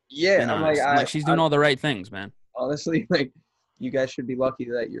 yeah, Being I'm like, honest, like she's doing all the right things, man. honestly, like, you guys should be lucky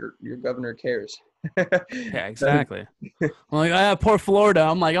that your governor cares. Yeah, exactly. I'm like, poor Florida.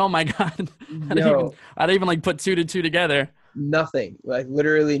 I'm like, oh my god, I didn't even like put two to two together. Nothing, like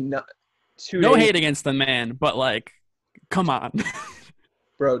literally not. No hate against the man, but like, come on,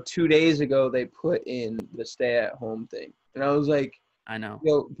 bro. 2 days ago they put in the stay-at-home thing, and I was like, I know.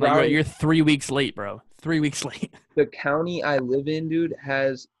 yo, Like, you're 3 weeks late, bro. 3 weeks late. The county I live in, dude,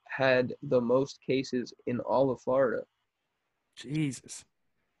 has had the most cases in all of Florida. Jesus.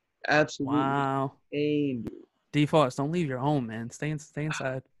 Absolutely. Wow. Insane, dude. Defaults, don't leave your home, man. Stay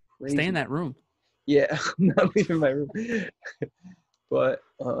inside. Crazy. Stay in that room. Yeah, I'm not leaving my room. But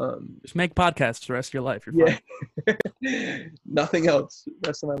just make podcasts the rest of your life. You're fine. Nothing else. The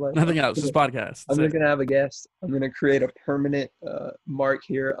rest of my life. Nothing else. Just podcasts. I'm just gonna have a guest. I'm gonna create a permanent mark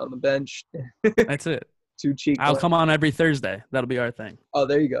here on the bench. That's it. Two cheek. I'll come on every Thursday. That'll be our thing. Oh,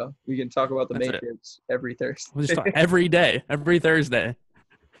 there you go. We can talk about the Matrix every Thursday. We'll just talk every day, every Thursday.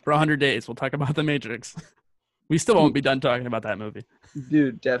 For 100 days, we'll talk about the Matrix. We still won't be done talking about that movie.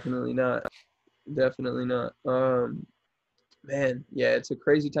 Dude, definitely not. Definitely not. Man, yeah, it's a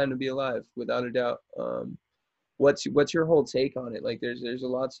crazy time to be alive, without a doubt. What's your whole take on it? Like, there's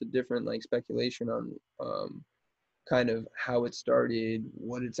lots of different like speculation on kind of how it started,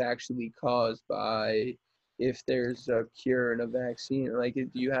 what it's actually caused by, if there's a cure and a vaccine. Like, do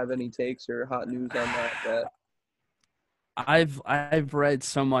you have any takes or hot news on that? I've read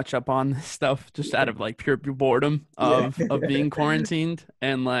so much up on this stuff just out of like pure boredom of being quarantined,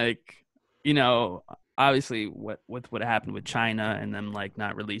 and like, you know, obviously what happened with China and them like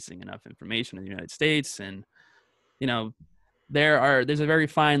not releasing enough information in the United States, and you know, there's a very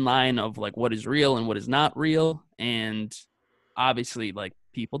fine line of like what is real and what is not real, and obviously like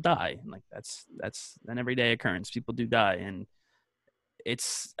people die, and like that's an everyday occurrence. People do die, and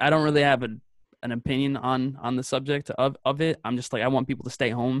I don't really have an opinion on the subject of it. I'm just like, I want people to stay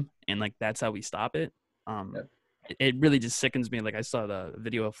home, and like that's how we stop it. It really just sickens me. Like, I saw the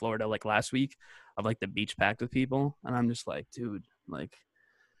video of Florida like last week of like the beach packed with people, and I'm just like, dude, like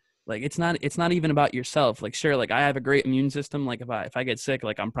it's not even about yourself. Like, sure, like I have a great immune system. Like if I get sick,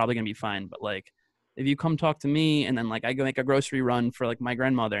 like I'm probably gonna be fine. But like, if you come talk to me, and then like I go make a grocery run for like my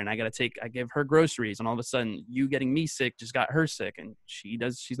grandmother, and I give her groceries, and all of a sudden you getting me sick just got her sick, and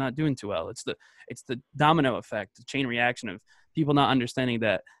she's not doing too well. It's the domino effect, the chain reaction of people not understanding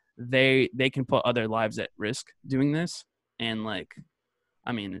that they can put other lives at risk doing this. And like,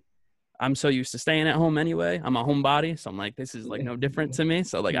 I mean, I'm so used to staying at home anyway. I'm a homebody, so I'm like, this is like no different to me.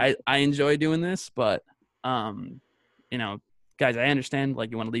 So like I enjoy doing this, but you know, guys, I understand, like,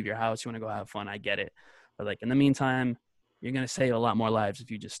 you want to leave your house, you want to go have fun. I get it. But like, in the meantime, you're going to save a lot more lives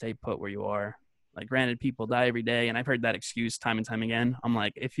if you just stay put where you are. Like, granted, people die every day, and I've heard that excuse time and time again. I'm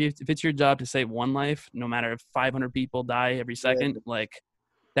like, if it's your job to save one life, no matter if 500 people die every second, like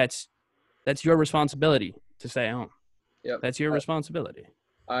that's your responsibility to stay home. Yep. That's your responsibility.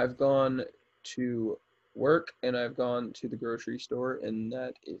 I've gone to work and I've gone to the grocery store, and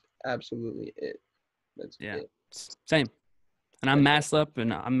that is absolutely it. That's it. Same. And I'm masked up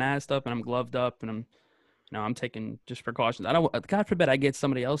and I'm gloved up, and I'm taking just precautions. I don't, God forbid I get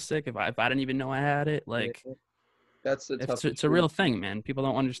somebody else sick if I didn't even know I had it. Like, that's the tough. It's a real thing, man. People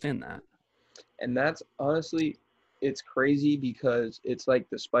don't understand that. And that's honestly, it's crazy because it's like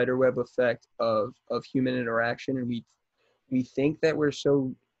the spiderweb effect of human interaction, and we think that we're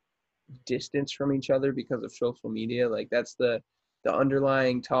so distanced from each other because of social media. Like, that's the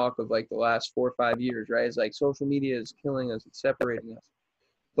underlying talk of like the last 4 or 5 years, right? It's like social media is killing us, it's separating us.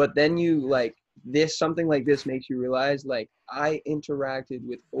 But then you like something like this makes you realize, like, I interacted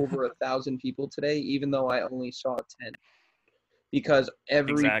with over 1,000 people today, even though I only saw 10, because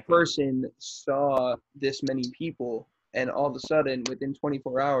every person saw this many people, and all of a sudden within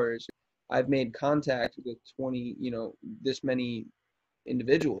 24 hours I've made contact with 20, this many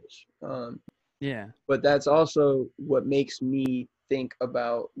individuals. But that's also what makes me think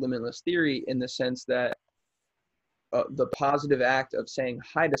about limitless theory, in the sense that the positive act of saying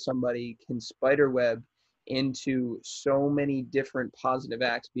hi to somebody can spiderweb into so many different positive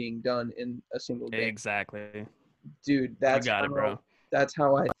acts being done in a single day. Exactly. Dude, that's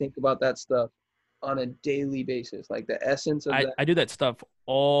how I think about that stuff. on a daily basis. Like the essence of that. I do that stuff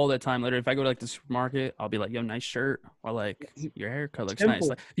all the time. Literally, if I go to like the supermarket, I'll be like, "Yo, nice shirt," or like, "Your haircut looks nice." Simple.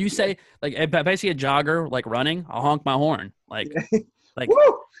 Like you say, like if I see a jogger like running, I'll honk my horn. Like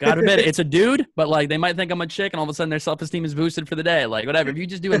Woo! God forbid it's a dude, but like they might think I'm a chick, and all of a sudden their self-esteem is boosted for the day. Like whatever. If you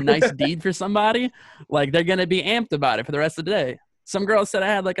just do a nice deed for somebody, like they're gonna be amped about it for the rest of the day. Some girl said I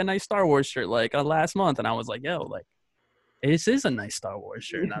had like a nice Star Wars shirt like last month, and I was like, "Yo, like this is a nice Star Wars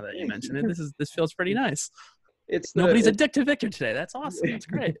shirt." Now that you mention it, this feels pretty nice. Nobody's a dick to Victor today. That's awesome. That's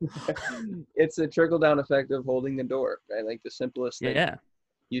great. It's a trickle down effect of holding the door, right? Like the simplest thing. Yeah.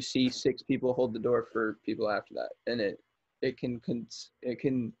 You see 6 people hold the door for people after that, and it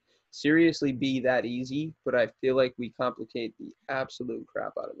can seriously be that easy, but I feel like we complicate the absolute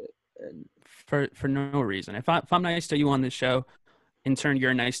crap out of it. And for no reason. If I'm nice to you on this show, in turn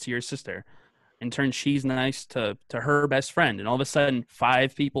you're nice to your sister. In turn, she's nice to her best friend, and all of a sudden,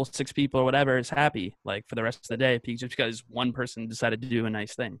 5 people, 6 people, or whatever is happy like for the rest of the day just because one person decided to do a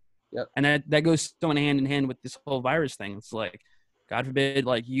nice thing. Yep. And that goes so hand in hand with this whole virus thing. It's like, God forbid,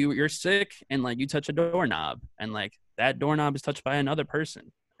 like you're sick and like you touch a doorknob, and like that doorknob is touched by another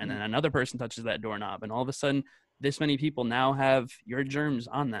person, and then another person touches that doorknob, and all of a sudden, this many people now have your germs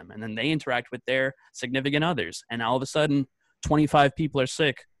on them, and then they interact with their significant others, and all of a sudden 25 people are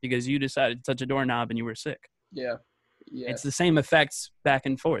sick because you decided to touch a doorknob and you were sick. Yeah. It's the same effects back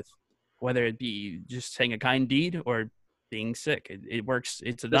and forth, whether it be just saying a kind deed or being sick. It works.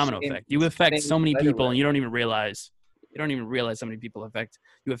 It's a domino effect. You affect so many people and you don't even realize how many people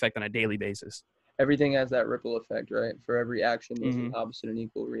you affect on a daily basis. Everything has that ripple effect, right? For every action, there's an opposite and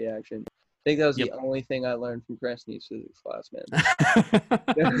equal reaction. I think that was the only thing I learned from Creston's physics class, man.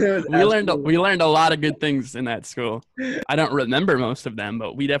 we learned a lot of good things in that school. I don't remember most of them,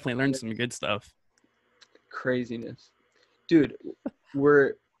 but we definitely learned some good stuff. Craziness, dude.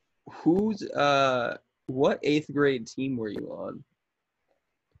 What 8th grade team were you on?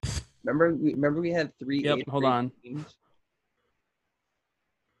 Remember we had 3. Yep. Hold on. Teams?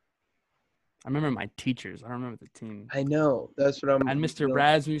 I remember my teachers. I don't remember the team. I know. That's what I'm. I had Mr.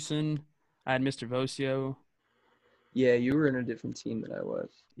 Rasmussen. I had Mr. Vosio. Yeah, you were in a different team than I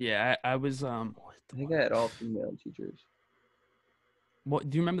was. Yeah, I was. I think I had all female teachers. What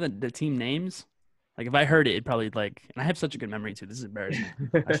do you remember the team names? Like if I heard it, it'd probably like. And I have such a good memory too. This is embarrassing.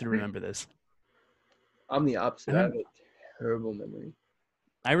 I should remember this. I'm the opposite. I have a terrible memory.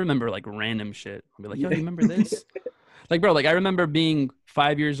 I remember like random shit. I'll be like, yo, you remember this? Like, bro, like I remember being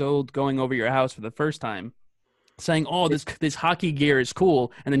 5 years old, going over your house for the first time, saying, "Oh, this hockey gear is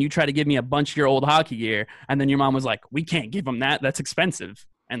cool," and then you try to give me a bunch of your old hockey gear, and then your mom was like, "We can't give them that. That's expensive."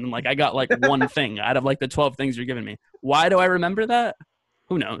 And then like I got like one thing out of like the 12 things you're giving me. Why do I remember that?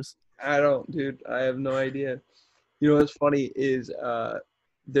 Who knows? I don't, dude. I have no idea. You know what's funny is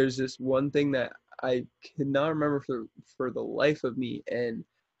there's this one thing that I cannot remember for the life of me, and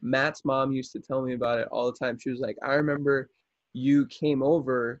Matt's mom used to tell me about it all the time. She was like, I remember you came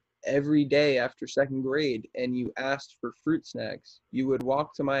over every day after 2nd grade and you asked for fruit snacks. You would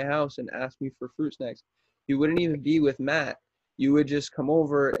walk to my house and ask me for fruit snacks. You wouldn't even be with Matt. You would just come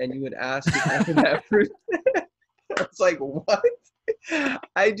over and you would ask if I could have fruit. I was like, what?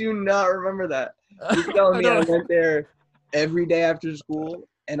 I do not remember that. You're telling me I went there every day after school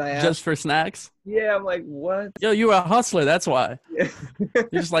and I asked just for snacks? Yeah, I'm like, what? Yo, you were a hustler. That's why. You're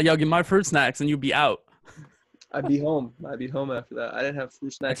just like, yo, give my fruit snacks and you'd be out. I'd be home after that. I didn't have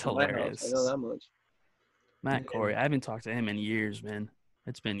fruit snacks in my house. I know that much. Matt Corey, I haven't talked to him in years, man.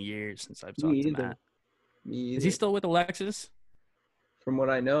 It's been years since I've talked to Matt. Me either. Is he still with Alexis? From what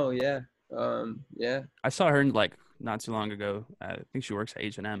I know, yeah. Yeah. I saw her like not too long ago. I think she works at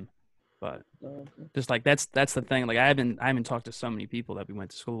H&M. But just like that's the thing. Like I haven't talked to so many people that we went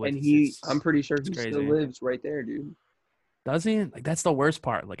to school with. And I'm pretty sure he still lives right there, dude. Does he? Like that's the worst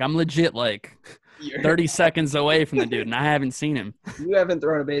part. Like I'm legit like 30 seconds away from the dude, and I haven't seen him. You haven't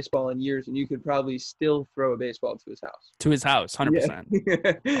thrown a baseball in years, and you could probably still throw a baseball to his house. To his house, 100%. Yeah.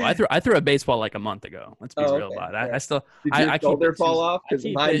 Oh, I threw a baseball like a month ago. Let's be real about it. I still. Did your shoulder fall off? Because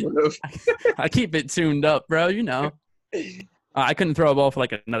mine would have. I keep it tuned up, bro. You know. I couldn't throw a ball for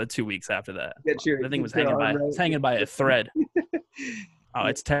like another 2 weeks after that. The thing was hanging by a thread. Oh,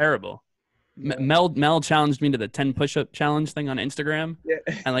 it's terrible. Mel challenged me to the 10 push-up challenge thing on Instagram. Yeah.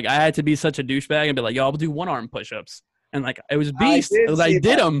 And like I had to be such a douchebag and be like, yo, I'll do 1-arm push-ups. And like it was beast. I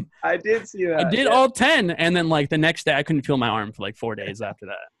did them. I did see that. I did all 10. And then like the next day I couldn't feel my arm for like 4 days after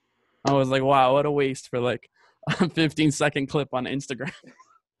that. I was like, wow, what a waste for like a 15-second clip on Instagram.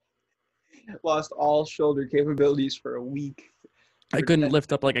 Lost all shoulder capabilities for a week. I couldn't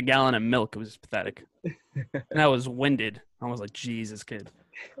lift up like a gallon of milk. It was pathetic. And I was winded. I was like, Jesus, kid.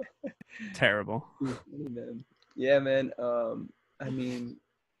 Terrible. Man. Yeah, man. I mean,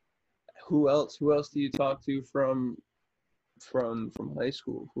 who else? Who else do you talk to from high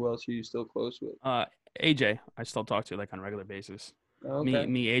school? Who else are you still close with? AJ, I still talk to like on a regular basis. Okay. Cool.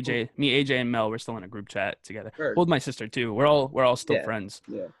 AJ, and Mel, we're still in a group chat together. Heard. Well, with my sister too. We're all still Yeah. friends.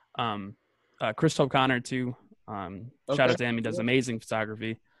 Yeah. Chris O'Connor too. Shout out to him. He does Yeah. amazing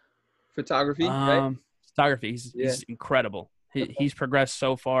photography. Photography, right? Photography. Yeah. He's incredible. He's progressed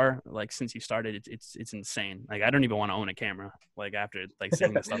so far. Like since he started, it's insane. Like I don't even want to own a camera. Like after like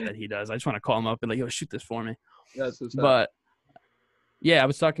seeing the stuff that he does, I just want to call him up and like, yo, shoot this for me. That's what's up. But yeah, I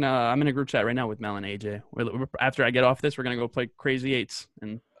was talking. I'm in a group chat right now with Mel and AJ. After I get off this, we're gonna go play Crazy Eights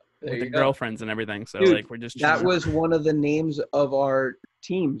and There with you the go. girlfriends and everything. So Dude, like we're just That chilling. was one of the names of our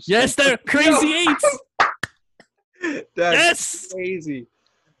teams. Yes, they're Crazy Eights. That's Yes. crazy.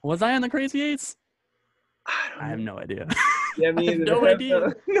 Was I on the Crazy Eights? I I don't have know. no idea. Yeah, me I have either. no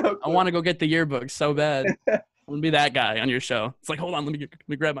idea. No I want to go get the yearbook so bad. I want to be that guy on your show. It's like, hold on, let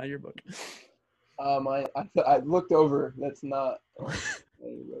me grab my yearbook. I looked over. That's not my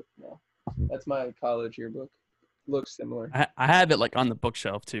yearbook. No, that's my college yearbook. Looks similar. I have it like on the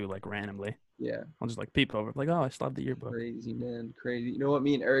bookshelf too, like randomly. Yeah, I'll just like peep over, like, oh, I still have the yearbook. crazy man, crazy. You know what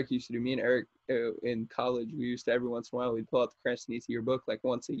me and Eric used to do? Me and Eric in college, we used to every once in a while we'd pull out the Cranston East yearbook like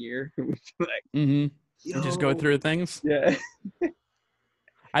once a year. We'd be like, Mm-hmm. You just go "Yo." through things. Yeah.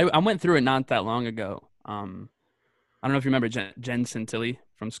 I went through it not that long ago. I don't know if you remember Jen Santilli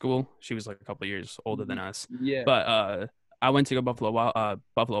from school. She was like a couple of years older than us. Yeah. But I went to go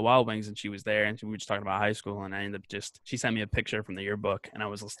Buffalo Wild Wings, and she was there, and we were just talking about high school, and I ended up she sent me a picture from the yearbook, and I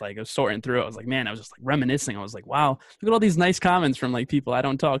was just like, I was sorting through it. I was like, man, I was just like reminiscing. I was like, wow, look at all these nice comments from like people I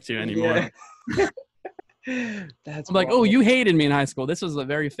don't talk to anymore. Yeah. That's I'm like, oh, wild. you hated me in high school. This was a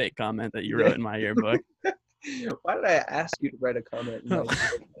very fake comment that you wrote in my yearbook. Why did I ask you to write a comment? I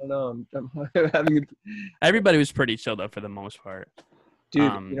don't know. I'm having Everybody was pretty chilled up for the most part. dude.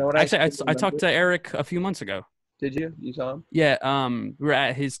 You know what? Actually, I still talked remember? to Eric a few months ago. Did you? You saw him? Yeah, we were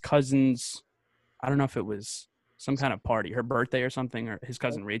at his cousin's. I don't know if it was some kind of party, her birthday or something, or his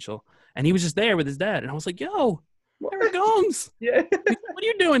cousin Rachel, and he was just there with his dad, and I was like, "Yo, Eric Gomes, Yeah. what are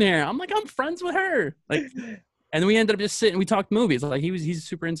you doing here?" I'm like, "I'm friends with her." Like, and we ended up just sitting. We talked movies. Like he's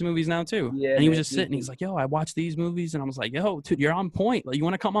super into movies now too. Yeah, and he was man, just sitting. He's like, "Yo, I watch these movies," and I was like, "Yo, dude, you're on point. Like, you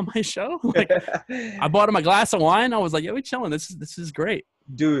want to come on my show?" Like, I bought him a glass of wine. I was like, "Yo, we chilling. This is great."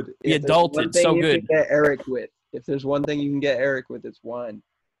 Dude, He if there's one adulted thing so you good. can get Eric with, if there's one thing you can get Eric with, it's wine.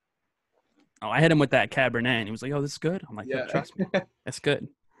 Oh, I hit him with that Cabernet, and he was like, "Oh, this is good." I'm like, Yeah. "Yo, trust me, it's good."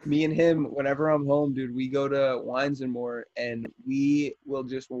 Me and him, whenever I'm home, dude, we go to Wines and More, and we will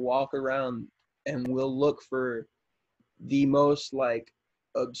just walk around and we'll look for the most like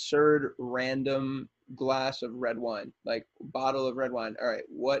absurd random glass of red wine, like bottle of red wine. All right,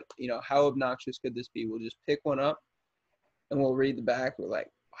 what, how obnoxious could this be? We'll just pick one up and we'll read the back. We're like,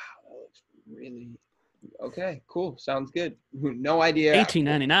 wow, that looks really okay, cool, sounds good. No idea.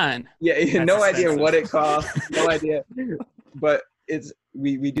 $18.99. Yeah, That's no idea expensive. what it costs. No idea. But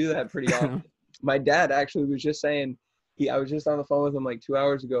we do that pretty often. My dad actually was just saying, I was just on the phone with him like 2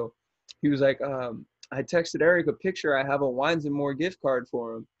 hours ago. He was like, I texted Eric a picture. I have a Wines and More gift card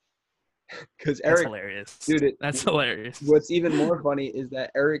for him. Because That's Eric, hilarious. dude, That's hilarious. what's even more funny is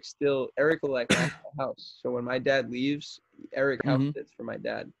that Eric will like own the house. So when my dad leaves, Eric house Mhm. sits for my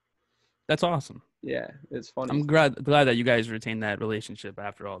dad. That's awesome. Yeah, it's funny. I'm glad that you guys retained that relationship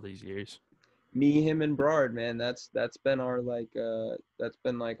after all these years. Me, him, and Brard, man. That's been our that's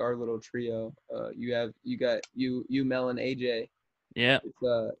been like our little trio. You got Mel, and AJ. Yeah,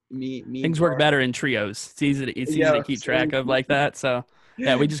 It's me. things and work Brard. better in trios. It's easy to keep track of like that. So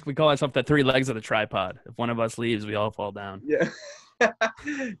yeah, we call ourselves the three legs of the tripod. If one of us leaves, we all fall down. Yeah.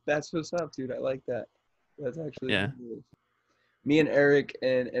 That's what's up, dude. I like that. That's actually cool. Me and Eric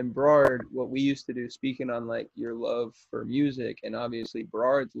and Brard, what we used to do, speaking on like your love for music and obviously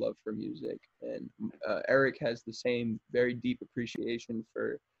Brard's love for music, and Eric has the same very deep appreciation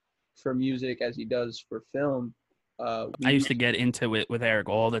for music as he does for film. I used to get into it with Eric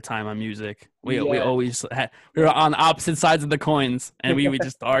all the time on music. We Yeah. always we were on opposite sides of the coins, and we would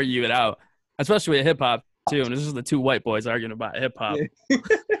just argue it out, especially with hip hop too. And this is the two white boys arguing about hip hop.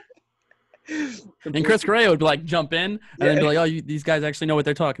 And Chris Correa would like jump in and then be like, "Oh, these guys actually know what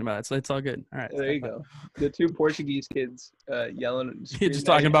they're talking about. So it's all good." All right. There you go. The two Portuguese kids yelling. And Just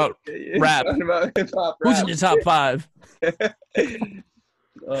talking about rap. Talking about hip hop Who's rap. in your top five?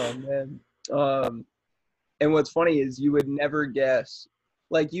 Oh man. And what's funny is you would never guess.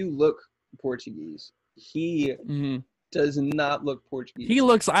 Like, you look Portuguese. He Mm-hmm. does not look Portuguese He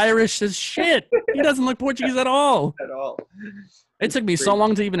looks Irish as shit. He doesn't look Portuguese at all. at all. It took me so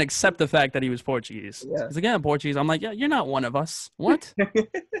long to even accept the fact that he was Portuguese. Yeah. He's like, yeah, I'm Portuguese. I'm like, yeah, you're not one of us. What?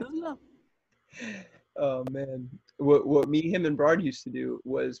 Oh man, what me, him, and Brad used to do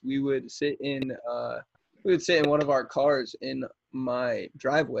was we would sit in one of our cars in my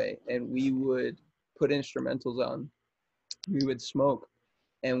driveway, and we would put instrumentals on. We would smoke,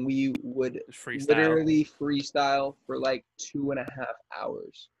 and we would literally freestyle for like 2.5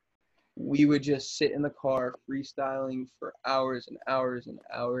 hours. We would just sit in the car freestyling for hours and hours and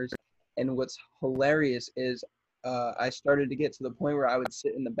hours. And what's hilarious is I started to get to the point where I would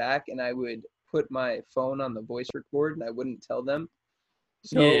sit in the back and I would put my phone on the voice record and I wouldn't tell them.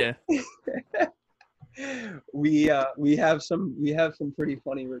 So yeah. we have some pretty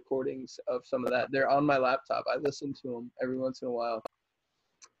funny recordings of some of that. They're on my laptop. I listen to them every once in a while.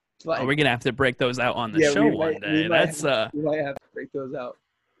 Like, we're gonna have to break those out on the show one day. We might have to break those out.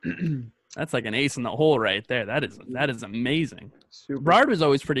 That's like an ace in the hole right there. That is amazing. Super. Brard was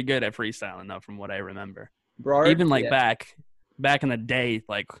always pretty good at freestyling though, from what I remember. Brard, even like back in the day,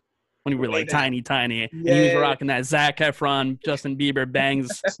 like when we were like tiny, and he was rocking that Zac Efron, Justin Bieber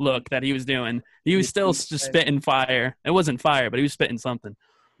bangs look that he was doing. He was still just spitting fire. It wasn't fire, but he was spitting something.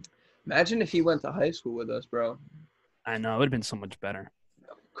 Imagine if he went to high school with us, bro. I know, it would have been so much better.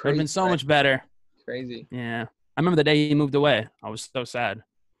 Crazy, it would have been so much better. Crazy. Yeah. I remember the day he moved away. I was so sad.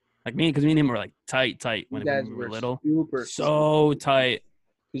 Like because me and him were like tight when we were little. So tight.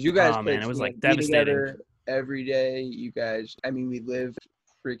 Because you guys, it was like devastating. Every day, you guys. I mean, we lived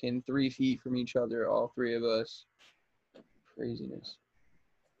freaking 3 feet from each other, all three of us. Craziness.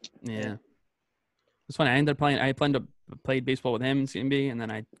 Yeah. It's funny. I played baseball with him in CMB, and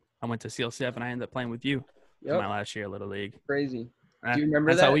then I went to CLCF, and I ended up playing with you in my last year, Little League. Crazy. Do you remember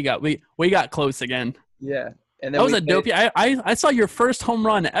that? That's how we got close again. Yeah. And then that was a dope. I saw your first home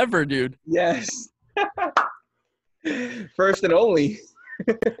run ever, dude. Yes. First and only.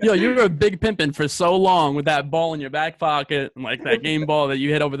 Yo, you were a big pimpin' for so long with that ball in your back pocket and like that game ball that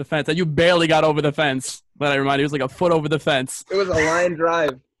you hit over the fence that you barely got over the fence. But I remind you, it was like a foot over the fence. It was a line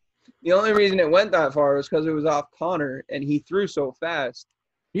drive. The only reason it went that far was because it was off Connor and he threw so fast.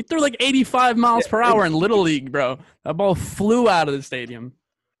 He threw like 85 miles per hour in Little League, bro. That ball flew out of the stadium.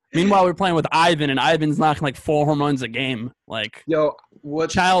 Meanwhile, we're playing with Ivan, and Ivan's knocking like 4 home runs a game. Like, yo,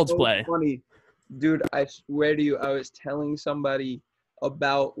 what's child's so play? Funny, dude. I swear to you, I was telling somebody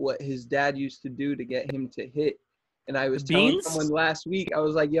about what his dad used to do to get him to hit, and I was telling someone last week. I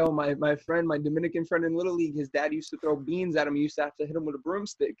was like, yo, my friend, my Dominican friend in Little League, his dad used to throw beans at him. He used to have to hit him with a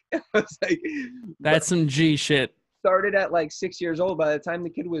broomstick. I was like, that's some G shit. Started at like 6 years old. By the time the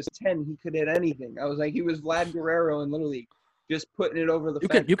kid was 10, he could hit anything. I was like, he was Vlad Guerrero in Little League. Just putting it over the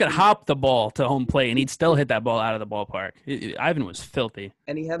fence. You could hop the ball to home plate, and he'd still hit that ball out of the ballpark. Ivan was filthy.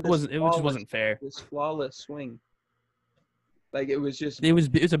 And he had it just wasn't fair. This flawless swing. Like it was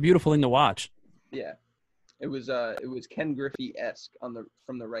a beautiful thing to watch. Yeah, it was Ken Griffey-esque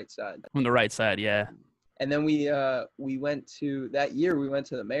from the right side. From the right side, yeah. And then we went to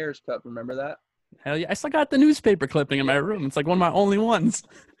the Mayor's Cup. Remember that? Hell yeah! I still got the newspaper clipping in my room. It's like one of my only ones.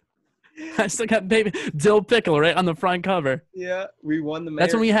 I still got baby Dill Pickle right on the front cover. Yeah, we won the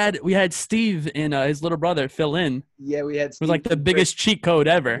Mayor's. That's when we had Steve and his little brother fill in. Yeah, we had Steve. It was like the biggest cheat code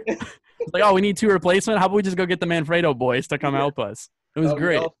ever. It's like, oh, we need 2 replacements. How about we just go get the Manfredo boys to come help us? It was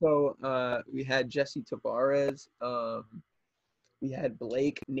great. Also, we had Jesse Tavares. We had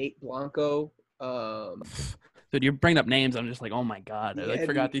Nate Blanco. Dude, you're bringing up names. I'm just like, oh my god, I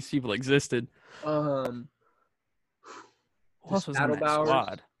forgot these people existed. Who else was in that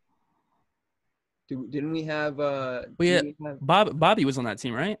squad? Didn't we have? Bobby was on that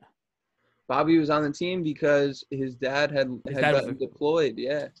team, right? Bobby was on the team because his dad had gotten deployed.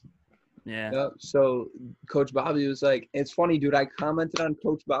 Yeah. Yeah. Yep. So Coach Bobby was like, it's funny, dude. I commented on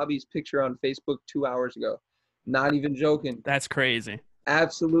Coach Bobby's picture on Facebook 2 hours ago. Not even joking. That's crazy.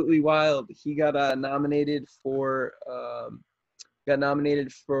 Absolutely wild. He got nominated for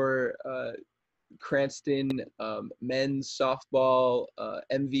Cranston men's softball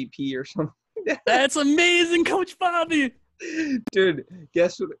MVP or something. That's amazing, Coach Bobby. Dude,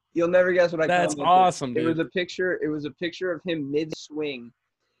 guess what? You'll never guess what I commented. That's awesome, dude. It was a picture of him mid-swing,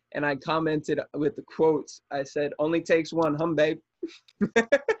 and I commented with the quotes. I said, "Only takes one, babe."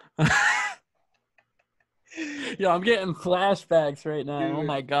 Yo, I'm getting flashbacks right now. Dude. Oh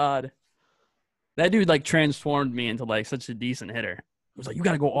my god, that dude like transformed me into like such a decent hitter. He was like, "You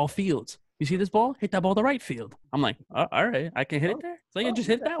gotta go all fields. You see this ball? Hit that ball to right field." I'm like, all right, I can hit it there. So I can just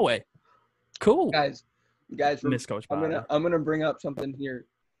hit it that way. Cool. Guys, Miss Coach Bobby. I'm gonna bring up something here.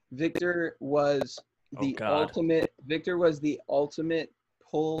 Victor was Oh God. Victor was the ultimate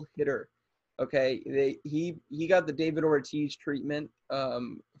pull hitter. Okay, he got the David Ortiz treatment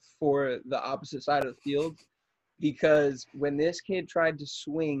for the opposite side of the field, because when this kid tried to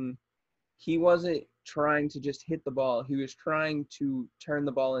swing, he wasn't trying to just hit the ball. He was trying to turn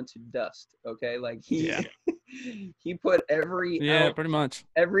the ball into dust. Okay, like Yeah. he put every Yeah, pretty much.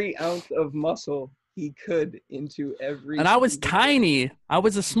 ounce of muscle he could into every. And I was tiny. I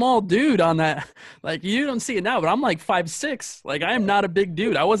was a small dude on that. Like, you don't see it now, but I'm like 5'6". Like, I am not a big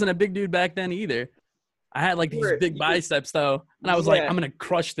dude. I wasn't a big dude back then either. I had like these big biceps though, and I was like, I'm gonna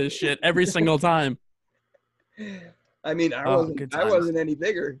crush this shit every single time. I mean, I wasn't any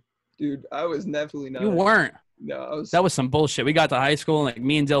bigger, dude. I was definitely not. You weren't. No, that was some bullshit. We got to high school, and like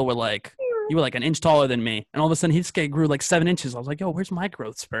me and Dill were like, you were like an inch taller than me, and all of a sudden his skate grew like 7 inches. I was like, yo, where's my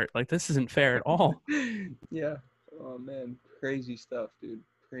growth spurt? Like, this isn't fair at all. Yeah. Oh man, crazy stuff, dude.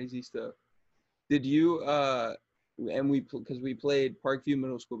 Crazy stuff. Did you and because we played Parkview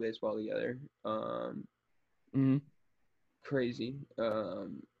Middle School baseball together. Crazy.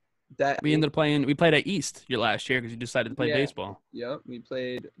 That we ended up playing. We played at East your last year because you decided to play baseball. Yep, we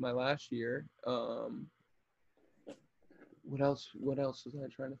played my last year. What else was I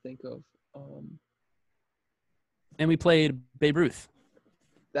trying to think of? And we played Babe Ruth.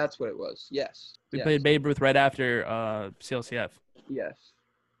 That's what it was. Yes. We played Babe Ruth right after CLCF. Yes.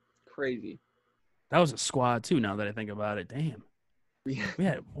 Crazy. That was a squad too. Now that I think about it, damn. We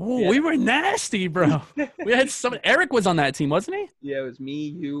were nasty, bro. We had some. Eric was on that team, wasn't he? Yeah, it was me,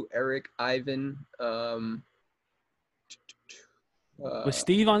 you, Eric, Ivan. Was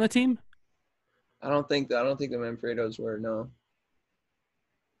Steve on the team? I don't think the Manfredos were. No.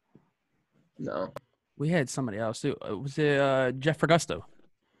 We had somebody else too. Was it Jeff Fragusto?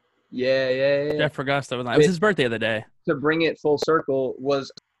 Yeah. Jeff Fragusto was on. It was his birthday the other day. To bring it full circle,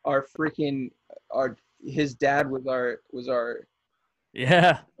 was his dad was our.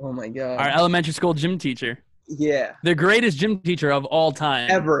 Yeah. Oh my God. Our elementary school gym teacher. Yeah. The greatest gym teacher of all time.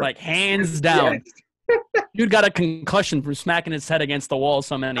 Ever. Like, hands down. Yes. Dude got a concussion from smacking his head against the wall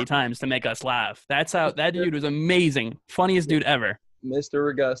so many times to make us laugh. That's how that dude was amazing. Funniest dude ever. Mr.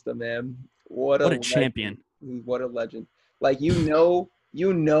 Augusta, man. What a champion. What a legend. Like, you know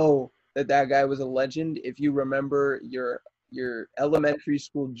that guy was a legend if you remember your elementary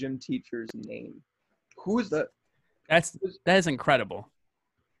school gym teacher's name. Who's the That is incredible.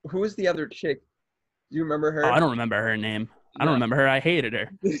 Who was the other chick? Do you remember her? Oh, I don't remember her name. I don't remember her. I hated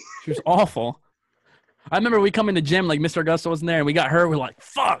her. She was awful. I remember we come in the gym, like Mr. Augusto wasn't there, and we got her. We're like,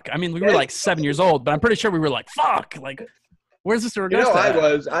 fuck. I mean, we were like 7 years old, but I'm pretty sure we were like, fuck. Like, where's Mr.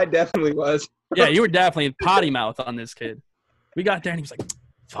 Augusto? I definitely was. Yeah, you were definitely potty mouth on this kid. We got there, and he was like,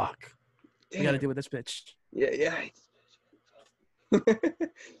 fuck. We got to deal with this bitch. Yeah.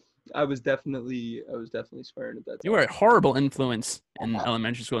 I was definitely swearing at that time. You were a horrible influence in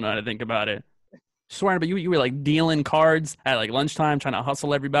elementary school now that I think about it. Swearing, but you were like dealing cards at like lunchtime, trying to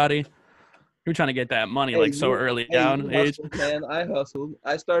hustle everybody. You were trying to get that money early down age. Man, I hustled.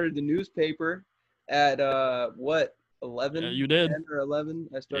 I started the newspaper at 11? Yeah, you did. 10 or 11.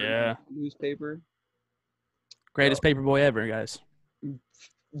 I started the newspaper. Greatest paper boy ever, guys.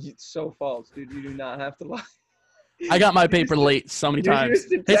 It's so false, dude. You do not have to lie. I got my paper late so many times.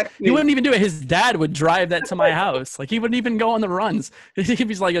 He wouldn't even do it. His dad would drive that to my house. Like, he wouldn't even go on the runs.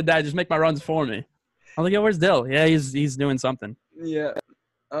 He's like, "Yo, Dad, just make my runs for me." I'm like, "Yo, where's Dill?" Yeah, he's doing something. Yeah.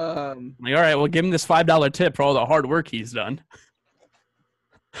 I'm like, all right, well, give him this $5 tip for all the hard work he's done.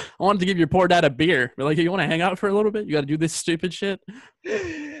 I wanted to give your poor dad a beer. But like, hey, you want to hang out for a little bit? You got to do this stupid shit.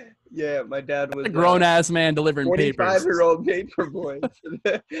 Yeah, my dad was a grown-ass man delivering papers. 45-year-old paper boy.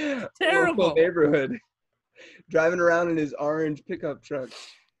 Terrible neighborhood. Driving around in his orange pickup truck.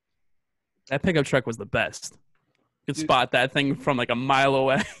 That pickup truck was the best. You could spot that thing from like a mile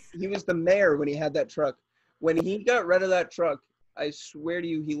away. He was the mayor when he had that truck. When he got rid of that truck, I swear to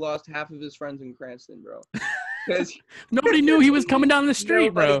you, he lost half of his friends in Cranston, bro. Nobody knew he was coming down the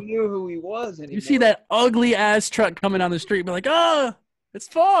street, bro. Nobody knew who he was anymore. You see that ugly-ass truck coming down the street, be like, oh, it's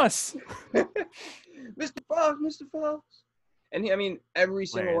Foss. Mr. Foss. And every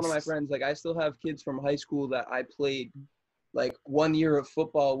single one of my friends, like, I still have kids from high school that I played, like, 1 year of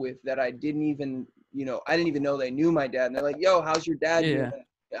football with that I didn't even know they knew my dad. And they're like, yo, how's your dad doing?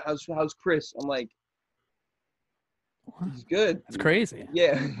 How's Chris? I'm like, he's good. It's crazy.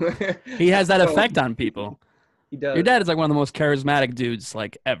 Yeah. He has that effect on people. He does. Your dad is like one of the most charismatic dudes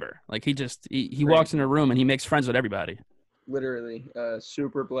like ever. Like he walks in a room and he makes friends with everybody. Literally,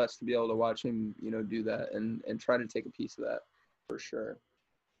 super blessed to be able to watch him, do that and try to take a piece of that for sure.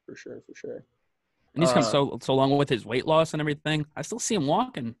 And he's come so long with his weight loss and everything. I still see him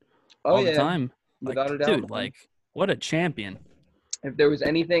walking all the time. without a doubt, dude, man. like what a champion. If there was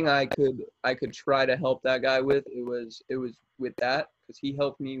anything I could try to help that guy with, it was with that, because he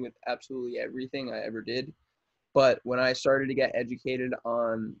helped me with absolutely everything I ever did. But when I started to get educated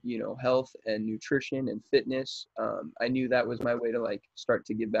on, health and nutrition and fitness, I knew that was my way to like start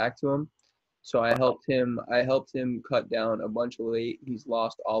to give back to him. So I helped him cut down a bunch of weight. He's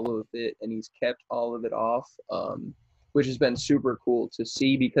lost all of it and he's kept all of it off, which has been super cool to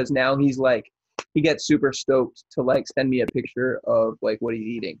see, because now he gets super stoked to like send me a picture of like what he's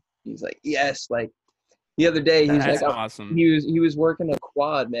eating. He's like, yes, like the other day he's That's like, awesome. he was working a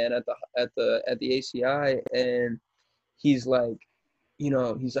quad, man, at the ACI, and he's like,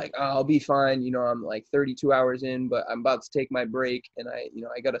 he's like, oh, I'll be fine. I'm like 32 hours in, but I'm about to take my break, and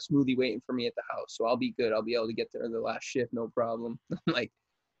I got a smoothie waiting for me at the house, so I'll be good. I'll be able to get there the last shift, no problem. I'm like,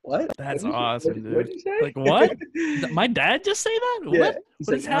 what? That's awesome, dude. What'd you say? Like what? My dad just say that? Yeah. What? He's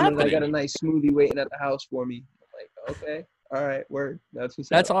What like, is "Yeah, man, I got a happening? nice smoothie waiting at the house for me." I'm like, okay, all right, word. That's what's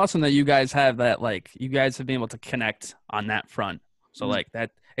That's up. awesome that you guys have that. Like you guys have been able to connect on that front. So Mhm. like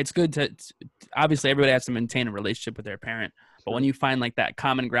that, it's good to obviously everybody has to maintain a relationship with their parent. But when you find like that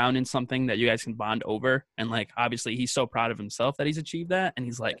common ground in something that you guys can bond over, and like obviously he's so proud of himself that he's achieved that, and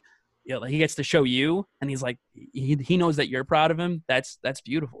he's like, like he gets to show you, and he's like, he knows that you're proud of him. That's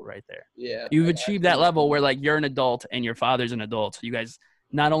beautiful right there. Yeah, You've I achieved that absolutely level where like you're an adult and your father's an adult. You guys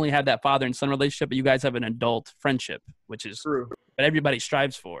not only have that father and son relationship, but you guys have an adult friendship, which is true. what everybody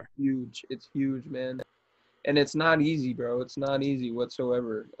strives for. Huge. It's huge, man. And it's not easy, bro. It's not easy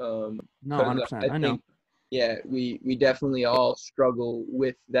whatsoever. No, 'Cause 100%. I I know. think, yeah, we definitely all struggle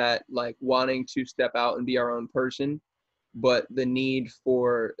with that, like wanting to step out and be our own person, but the need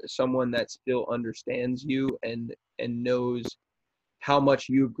for someone that still understands you and knows how much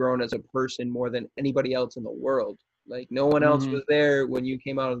you've grown as a person more than anybody else in the world. Like no one else Hmm. was there when you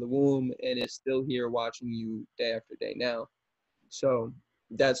came out of the womb and is still here watching you day after day now. So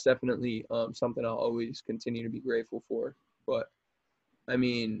that's definitely something I'll always continue to be grateful for. But I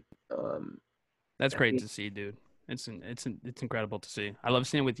mean, That's I great think, to see, dude. It's incredible to see. I love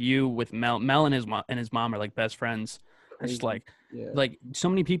seeing with you with Mel and his mom are like best friends. It's just crazy. Yeah. like so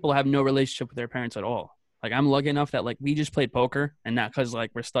many people have no relationship with their parents at all. Like I'm lucky enough that like we just played poker, and not because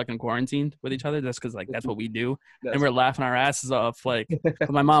like we're stuck in quarantine with each other. That's because like that's what we do, and That's we're laughing our asses off like with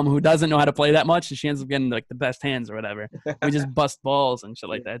my mom who doesn't know how to play that much, and she ends up getting like the best hands or whatever. We just bust balls and shit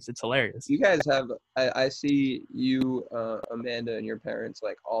like that. It's hilarious. you guys have. I see you, Amanda, and your parents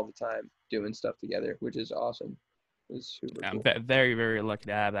like all the time doing stuff together, which is awesome. It's super I'm cool. very, very lucky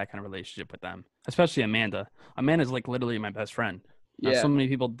to have that kind of relationship with them, especially Amanda. Amanda's like literally my best friend. So Yeah. many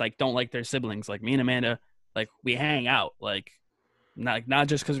people like don't like their siblings. Like me and Amanda, like we hang out, like not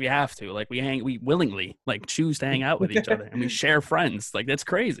just because we have to. Like we willingly like choose to hang out with each other, and we share friends. Like that's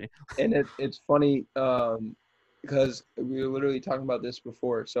crazy. And it's funny, because we were literally talking about this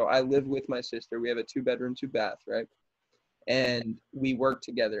before. So I live with my sister. We have a 2-bedroom, 2-bath, right? And we work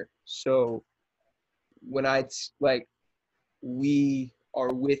together. So when like we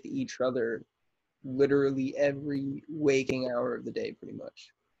are with each other literally every waking hour of the day, pretty much.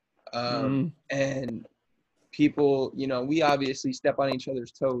 Mm, And people, we obviously step on each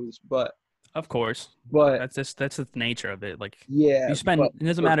other's toes, but of course, but that's the nature of it. Like yeah, you spend, but it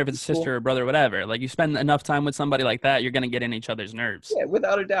doesn't for matter if it's a people, sister or brother or whatever. Like you spend enough time with somebody like that, you're gonna get in each other's nerves. yeah,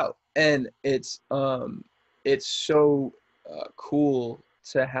 without a doubt. And it's so cool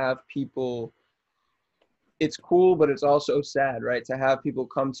to have people. It's cool, but it's also sad, right? To have people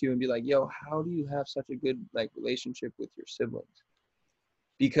come to you and be like, "Yo, how do you have such a good like relationship with your siblings?"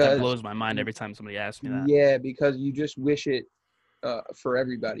 That Because blows my mind every time somebody asks me that. yeah, because you just wish it for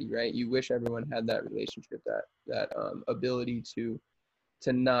everybody, right? You wish everyone had that relationship, that ability to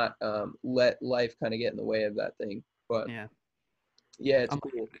not let life kind of get in the way of that thing. But Yeah. yeah, it's I'm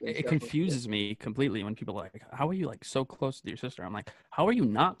cool. like, It's it definitely cool. confuses me completely when people are like, how are you like so close with your sister? I'm like, how are you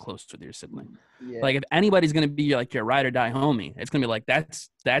not close with your sibling? Yeah. Like if anybody's gonna be like your ride or die homie, it's gonna be like that's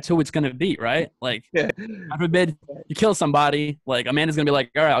who it's gonna be, right? Like Yeah. God forbid you kill somebody, like Amanda's gonna be like,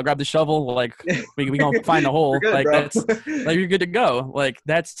 all right, I'll grab the shovel, like we gonna find a We're hole. good, Like bro. that's like you're good to go. Like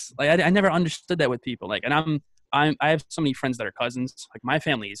that's like I never understood that with people. Like and I have so many friends that are cousins. Like my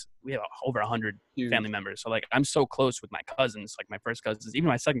family's we have over 100 Huge. family members. So like I'm so close with my cousins, like my first cousins, even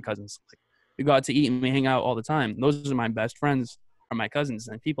my second cousins. Like we go out to eat and we hang out all the time. Those are my best friends are my cousins.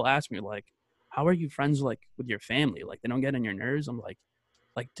 And people ask me like, how are you friends like with your family? Like they don't get on your nerves. I'm like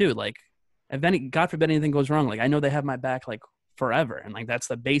dude, like if any God forbid anything goes wrong, like I know they have my back like forever. And like that's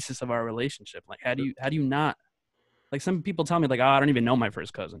the basis of our relationship. Like how do you not like some people tell me like, oh, I don't even know my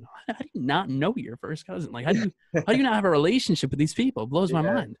first cousin. How do you not know your first cousin? Like how do you not have a relationship with these people? It blows my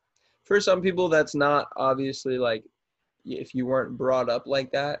Yeah. mind. for some people, that's not obviously like if you weren't brought up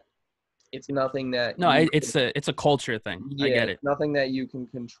like that, it's nothing that No, you it's a culture thing. I yeah, get it. it's nothing that you can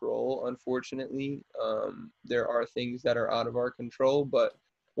control, unfortunately. There are things that are out of our control, but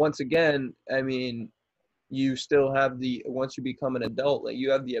once again, I mean, you still have once you become an adult, like you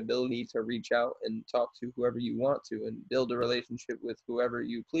have the ability to reach out and talk to whoever you want to and build a relationship with whoever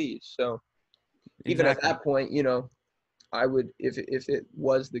you please. So even at Exactly. that point, I would, if it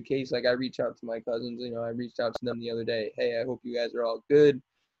was the case, like I reach out to my cousins, I reached out to them the other day. Hey, I hope you guys are all good.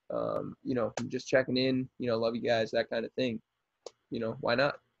 I'm just checking in, love you guys, that kind of thing. Why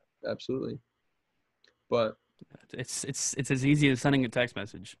not? Absolutely. But It's as easy as sending a text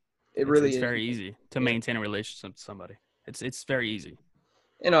message. it It's really is. very easy to Yeah. maintain a relationship with somebody. It's very easy.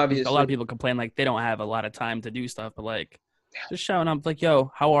 And A lot obviously, of people complain like they don't have a lot of time to do stuff, but like just showing up like,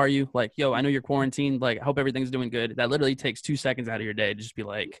 yo, how are you? Like, yo, I know you're quarantined. Like, I hope everything's doing good. That literally takes 2 seconds out of your day to just be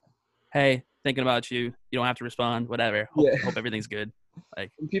like, hey, thinking about you. You don't have to respond, whatever. yeah. Hope everything's good.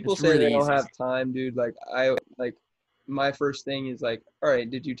 Like, When people it's say they really don't easy. have time, dude, my first thing is like, all right,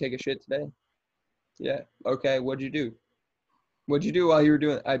 did you take a shit today? Yeah. Okay. What'd you do? What'd you do while you were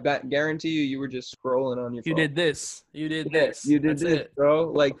doing? Guarantee you were just scrolling on your You phone. did this. You did Yeah, this. you did That's this, it. bro.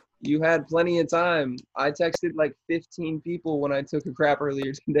 Like you had plenty of time. I texted like 15 people when I took a crap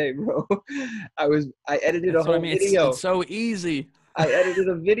earlier today, bro. I edited a That's what I whole mean. video. It's so easy. I edited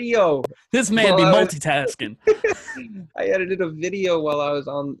a video This man while be I was multitasking. I edited a video while I was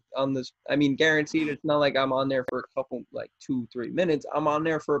on this. I mean, guaranteed it's not like I'm on there for a couple like 2-3 minutes. I'm on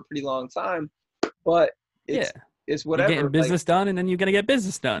there for a pretty long time, but Yeah. it's You're getting whatever. Like, business done and then you're gonna get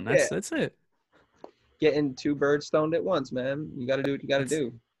business done. yeah, That's it. getting two birds stoned at once, man. You got to do what you got to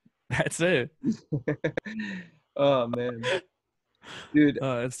do. That's it. Oh man, dude.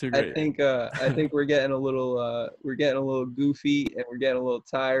 Oh, that's too I great. think I think we're getting a little goofy and we're getting a little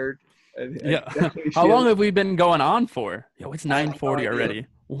tired. I Yeah. definitely How feel long have we been going on for? Yo, it's I have no 9:40 idea. already.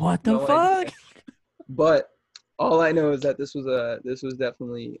 What the No fuck? idea. But all I know is that this was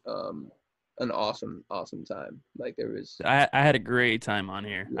definitely an awesome time. Like there was I had a great time on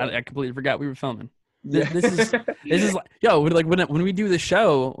here. yeah I completely forgot we were filming. yeah This is like, yo, like when we do the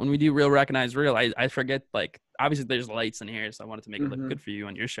show, when we do Real Recognize Real, I forget, like, obviously there's lights in here, so I wanted to make it look hmm good for you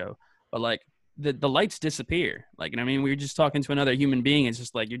on your show. But like the lights disappear. Like, you know what I mean? We're just talking to another human being. It's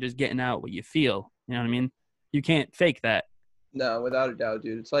just like you're just getting out what you feel. You know what I mean? You can't fake that. No, without a doubt,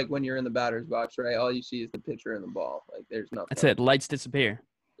 dude. It's like when you're in the batter's box, right? All you see is the pitcher and the ball. Like there's nothing That's else. it. Lights disappear.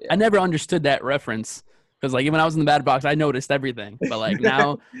 Yeah. I never understood that reference because, like, when I was in the bad box, I noticed everything. But like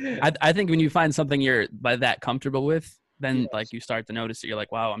now, I think when you find something you're by that comfortable with, then like Yes. you start to notice that you're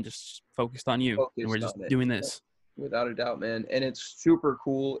like, wow, I'm just focused on you, and we're Focused just on it. doing Yeah. this. Without a doubt, man. And it's super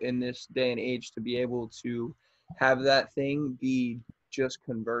cool in this day and age to be able to have that thing be just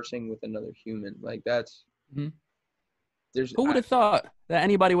conversing with another human. Like that's Mhm. there's Who would have thought that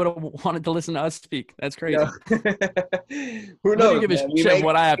anybody would have wanted to listen to us speak? That's crazy. who Nobody knows, give a man? shit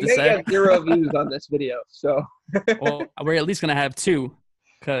what I have We to may say. get 0 views on this video. So Well, we're at least gonna have 2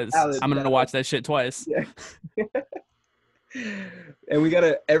 because valid, I'm gonna valid. watch that shit twice. Yeah. And we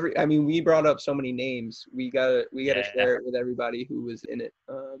gotta I mean, we brought up so many names. We gotta Yeah, share it with everybody who was in it,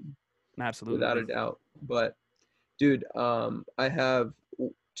 without a absolutely. doubt. But dude, I have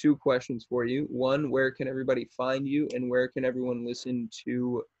 2 questions for you. One, where can everybody find you, and where can everyone listen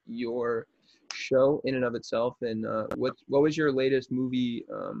to your show in and of itself? And what was your latest movie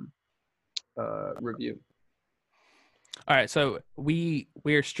review? All right, so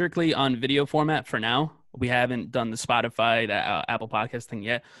we're strictly on video format for now. We haven't done the Spotify, the Apple Podcast thing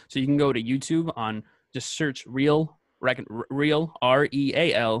yet. So you can go to YouTube on just search Real Real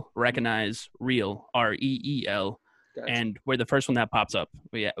REAL Recognize Real REEL, Gotcha. and we're the first one that pops up.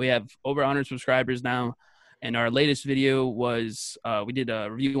 We have over 100 subscribers now, and our latest video was we did a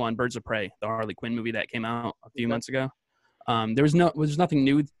review on Birds of Prey, the Harley Quinn movie that came out a few Okay. months ago. There's nothing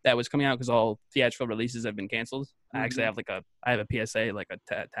new that was coming out because all theatrical releases have been canceled. I actually have I have a PSA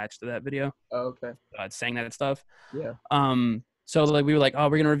attached to that video, Oh, okay. saying that stuff. Yeah. So like we were like, oh,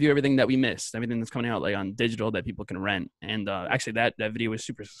 we're gonna review everything that we missed, everything that's coming out like on digital that people can rent. And actually that video was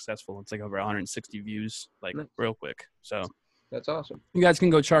super successful. It's like over 160 views, like Nice. real quick. So That's awesome. you guys can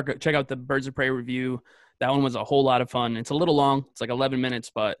go check out the Birds of Prey review. That one was a whole lot of fun. It's a little long. It's like 11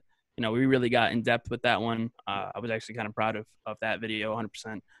 minutes, but you know, we really got in depth with that one. I was actually kind of proud of that video,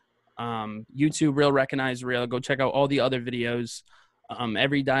 100%. YouTube, Real Recognize Real. Go check out all the other videos.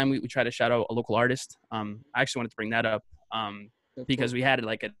 Every time we try to shout out a local artist. I actually wanted to bring that up because we had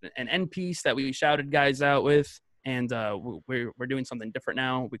like an end piece that we shouted guys out with, and we're doing something different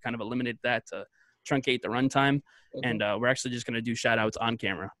now. We kind of eliminated that to truncate the runtime, and we're actually just going to do shout outs on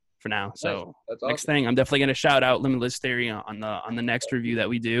camera. for now. So That's next awesome. thing, I'm definitely gonna shout out Limitless Theory on the next review that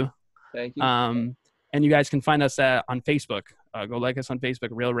we do. Thank you. And you guys can find us on Facebook. Go like us on Facebook,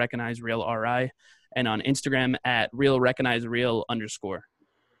 Real Recognize Real RI, and on Instagram at Real Recognize Real _.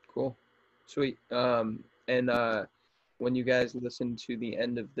 Cool. Sweet. And when you guys listen to the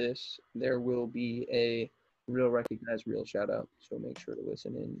end of this, there will be a Real Recognize Real shout out. So make sure to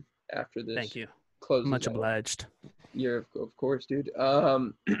listen in after this. Thank you. Closes Much out. obliged. You're of course, dude.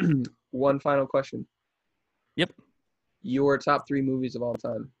 One final question. Yep. Your top 3 movies of all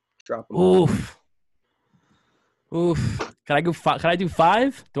time. Drop them. Oof. Can I go? Can I do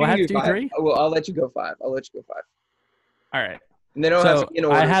 5? Do I have to do 3? Well, I'll let you go 5. All right. And they don't have to be in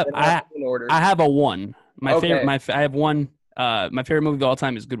order. I have a 1. My Okay. favorite. I have 1. My favorite movie of all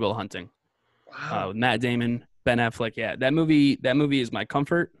time is Good Will Hunting. Wow. With Matt Damon, Ben Affleck. Yeah, that movie is my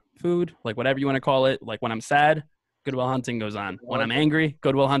comfort food. Like whatever you want to call it. Like when I'm sad, Good Will Hunting goes on. When I'm angry,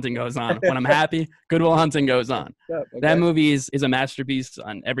 Good Will Hunting goes on. When I'm happy, Good Will Hunting goes on. Okay. That movie is a masterpiece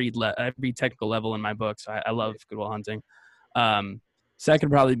on every technical level in my book. So I love Good Will Hunting. Second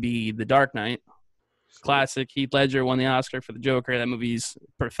would probably be The Dark Knight. Classic. Heath Ledger won the Oscar for the Joker. That movie's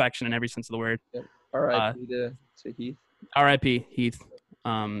perfection in every sense of the word. Yep. R.I.P. to Heath. R.I.P. Heath.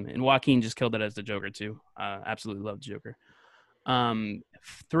 And Joaquin just killed it as the Joker too. Absolutely love the Joker.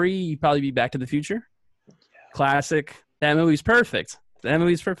 3 probably be Back to the Future. Classic. That movie's perfect. That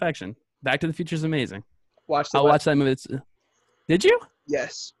movie's perfection. Back to the Future is amazing. I'll watch that movie. Did you?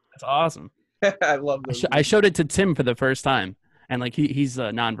 Yes. That's awesome. I love those. I showed it to Tim for the first time, and like he's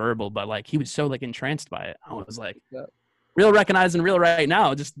nonverbal, but like he was so like entranced by it. I was like, Real Recognizing Real right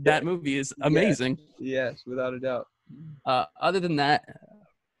now. Just that movie is amazing. Yes, without a doubt. Other than that,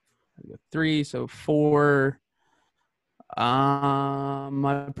 3, so 4.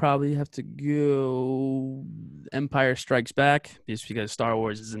 I probably have to go Empire Strikes Back, just because Star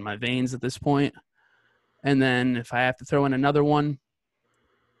Wars is in my veins at this point. And then if I have to throw in another one,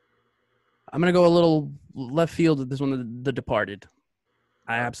 I'm gonna go a little left field with this one, The Departed.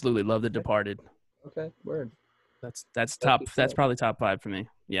 I absolutely love The Departed. Okay, word. That's top. That's probably top 5 for me.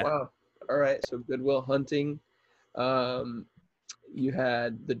 Yeah. Wow. All right. So Good Will Hunting. You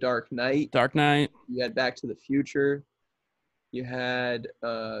had The Dark Knight. You had Back to the Future. You had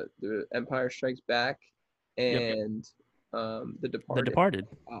The Empire Strikes Back, and The Departed. The Departed.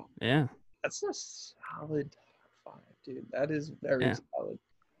 Wow. Yeah. That's a solid top 5, dude. That is very solid.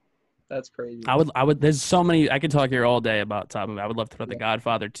 That's crazy. I would. There's so many. I could talk here all day about top movies. I would love to throw The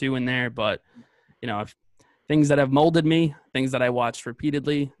Godfather 2 in there, but if things that have molded me, things that I watched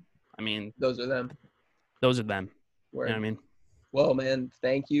repeatedly. I mean, those are them. Word. You know what I mean? Well, man,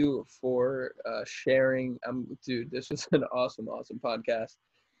 thank you for sharing. Dude, this was an awesome podcast.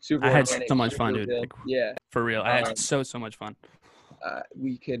 I had so much fun, dude. Like, yeah, for real. I had so much fun.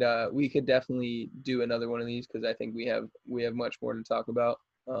 We could definitely do another one of these because I think we have much more to talk about.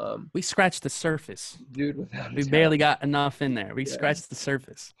 We scratched the surface, dude. Without we barely got enough in there. We scratched the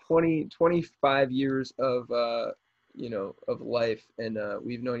surface. 25 years of of life, and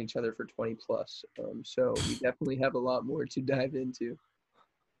we've known each other for 20 plus. So we definitely have a lot more to dive into.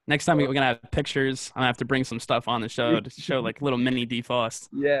 Next time we're gonna have pictures. I'm gonna have to bring some stuff on the show to show like little mini DeFoss.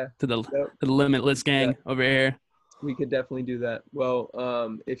 Yeah. To the Limitless gang over here. We could definitely do that.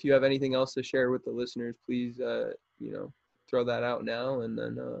 Well, if you have anything else to share with the listeners, please throw that out now, and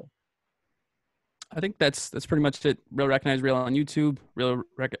then I think that's pretty much it. Real Recognize Real on YouTube,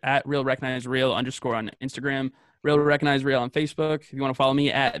 at Real Recognize Real _ on Instagram, Real Recognize Real on Facebook. If you want to follow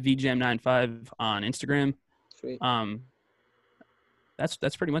me at VGM95 on Instagram. Sweet.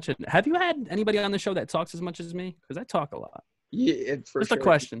 That's pretty much it. Have you had anybody on the show that talks as much as me? Because I talk a lot. Yeah, Just a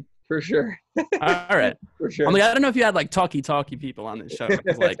question. For sure. All right. For sure. I'm like, I don't know if you had like talky people on this show.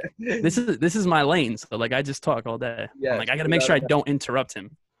 Like this is my lane. So like I just talk all day. Yeah. I'm like I got to make sure I don't interrupt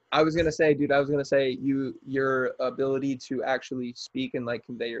him. I was gonna say, your ability to actually speak and like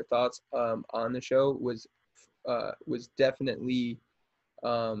convey your thoughts on the show was definitely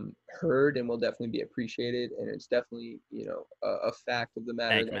heard and will definitely be appreciated, and it's definitely a fact of the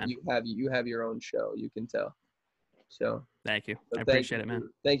matter that you have your own show. You can tell. So thank you. I appreciate it, man.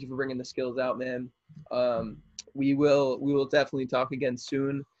 Thank you for bringing the skills out, man. We will definitely talk again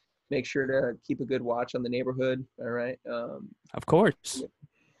soon. Make sure to keep a good watch on the neighborhood. All right. Of course.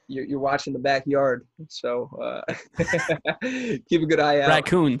 You're watching the backyard, so keep a good eye out.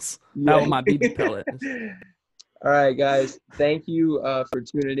 Raccoons. Yeah. That was my BB pellet. All right, guys. Thank you for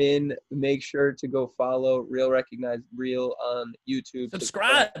tuning in. Make sure to go follow Real Recognize Real on YouTube.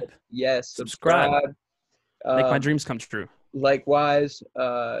 Subscribe. Yes, subscribe. Make my dreams come true. Likewise,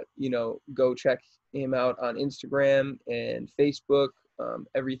 go check him out on Instagram and Facebook.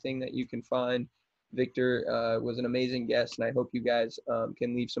 everything that you can find. Victor was an amazing guest, and I hope you guys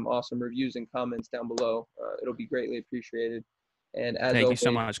can leave some awesome reviews and comments down below. It'll be greatly appreciated. And as Thank always, you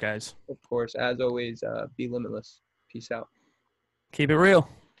so much, guys. of course, as always, be limitless. Peace out. Keep it real.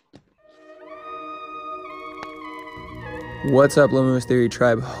 What's up, Limitless Theory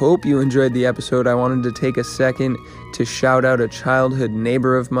Tribe? Hope you enjoyed the episode. I wanted to take a second to shout out a childhood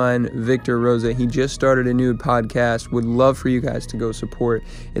neighbor of mine, Victor Rosa. He just started a new podcast. Would love for you guys to go support.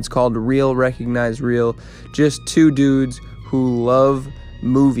 It's called Real Recognize Real. Just two dudes who love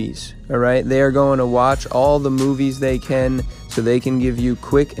movies, all right? They are going to watch all the movies they can so they can give you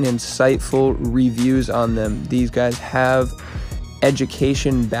quick and insightful reviews on them. These guys have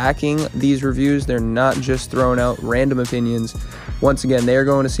education backing these reviews. They're not just throwing out random opinions. Once again, they are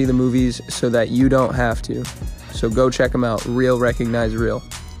going to see the movies so that you don't have to. So go check them out. Real Recognize Real.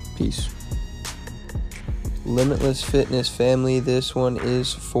 Peace. Limitless Fitness family, this one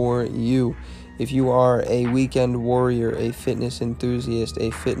is for you. If you are a weekend warrior, a fitness enthusiast,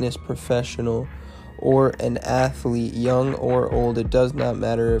 a fitness professional, or an athlete, young or old, it does not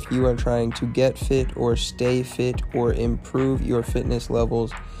matter. If you are trying to get fit or stay fit or improve your fitness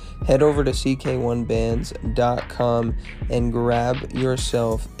levels, head over to ck1bands.com and grab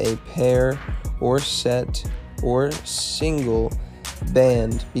yourself a pair or set or single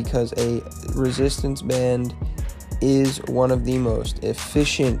band, because a resistance band is one of the most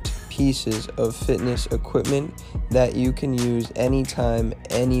efficient pieces of fitness equipment that you can use anytime,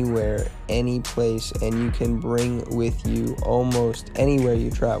 anywhere, any place, and you can bring with you almost anywhere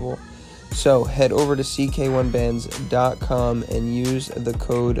you travel. So head over to ck1bands.com and use the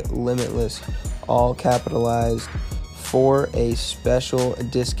code LIMITLESS, all capitalized, for a special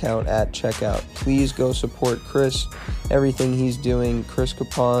discount at checkout. Please go support Chris, everything he's doing. Chris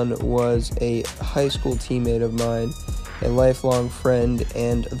Capon was a high school teammate of mine, a lifelong friend,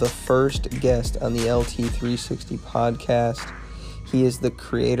 and the first guest on the LT360 podcast. He is the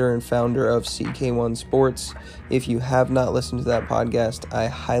creator and founder of CK1 Sports. If you have not listened to that podcast, I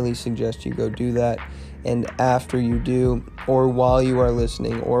highly suggest you go do that. And after you do, or while you are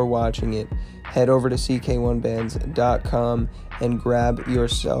listening or watching it, head over to ck1bands.com and grab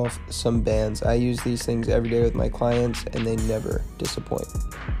yourself some bands. I use these things every day with my clients, and they never disappoint.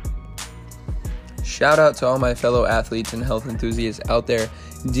 Shout out to all my fellow athletes and health enthusiasts out there.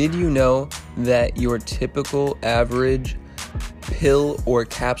 Did you know that your typical average pill or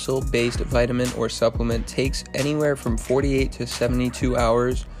capsule-based vitamin or supplement takes anywhere from 48 to 72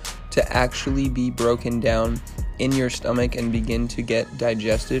 hours to actually be broken down in your stomach and begin to get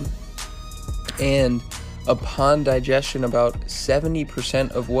digested? And upon digestion, about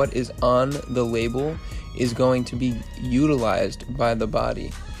 70% of what is on the label is going to be utilized by the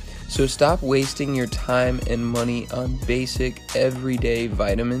body. So stop wasting your time and money on basic everyday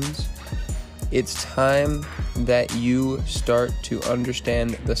vitamins. It's time that you start to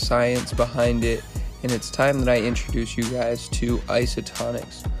understand the science behind it, and it's time that I introduce you guys to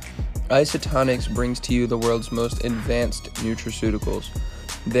Isotonics. Isotonics brings to you the world's most advanced nutraceuticals.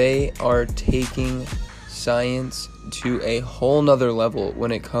 They are taking science to a whole nother level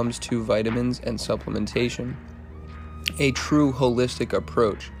when it comes to vitamins and supplementation. A true holistic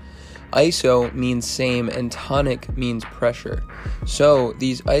approach. Iso means same and tonic means pressure. So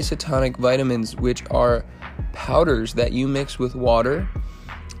these isotonic vitamins, which are powders that you mix with water,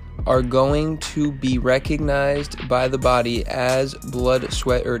 are going to be recognized by the body as blood,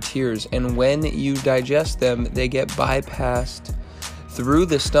 sweat, or tears. And when you digest them, they get bypassed through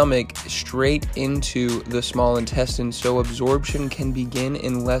the stomach straight into the small intestine, so absorption can begin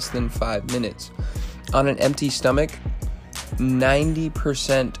in less than 5 minutes. On an empty stomach,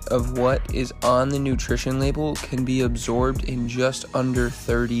 90% of what is on the nutrition label can be absorbed in just under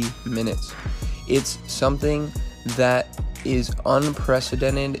 30 minutes. It's something that is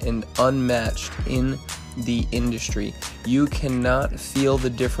unprecedented and unmatched in the industry. You cannot feel the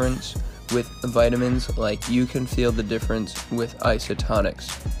difference with vitamins like you can feel the difference with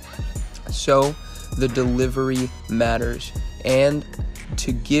isotonics. So the delivery matters. And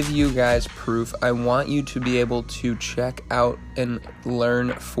to give you guys proof, I want you to be able to check out and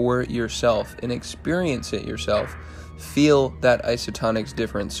learn for yourself and experience it yourself. Feel that isotonics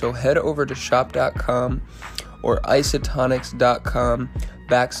difference. So head over to shop.com or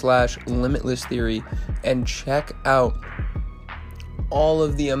isotonics.com/limitless theory and check out all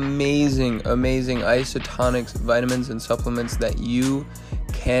of the amazing isotonics vitamins and supplements that you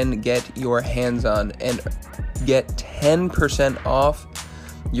can get your hands on, and get 10% off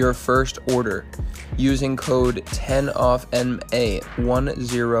your first order using code 10OFFMA,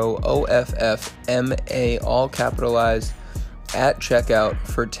 10OFFMA, all capitalized, at checkout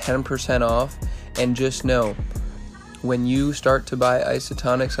for 10% off. And just know, when you start to buy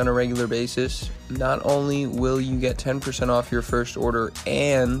isotonics on a regular basis, not only will you get 10% off your first order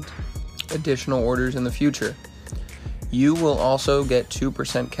and additional orders in the future, you will also get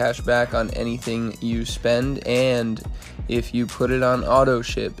 2% cash back on anything you spend, and if you put it on auto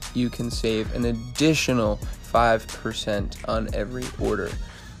ship, you can save an additional 5% on every order.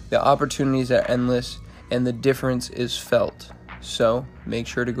 The opportunities are endless, and the difference is felt. So make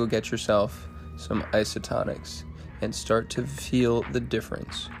sure to go get yourself some isotonics and start to feel the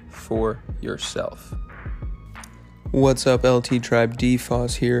difference for yourself. What's up, LT Tribe?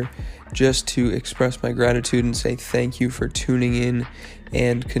 DFoss here, just to express my gratitude and say thank you for tuning in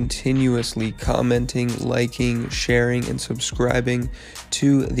and continuously commenting, liking, sharing, and subscribing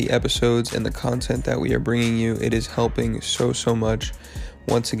to the episodes and the content that we are bringing you. It is helping so much.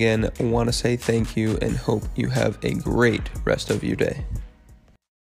 Once again, I want to say thank you and hope you have a great rest of your day.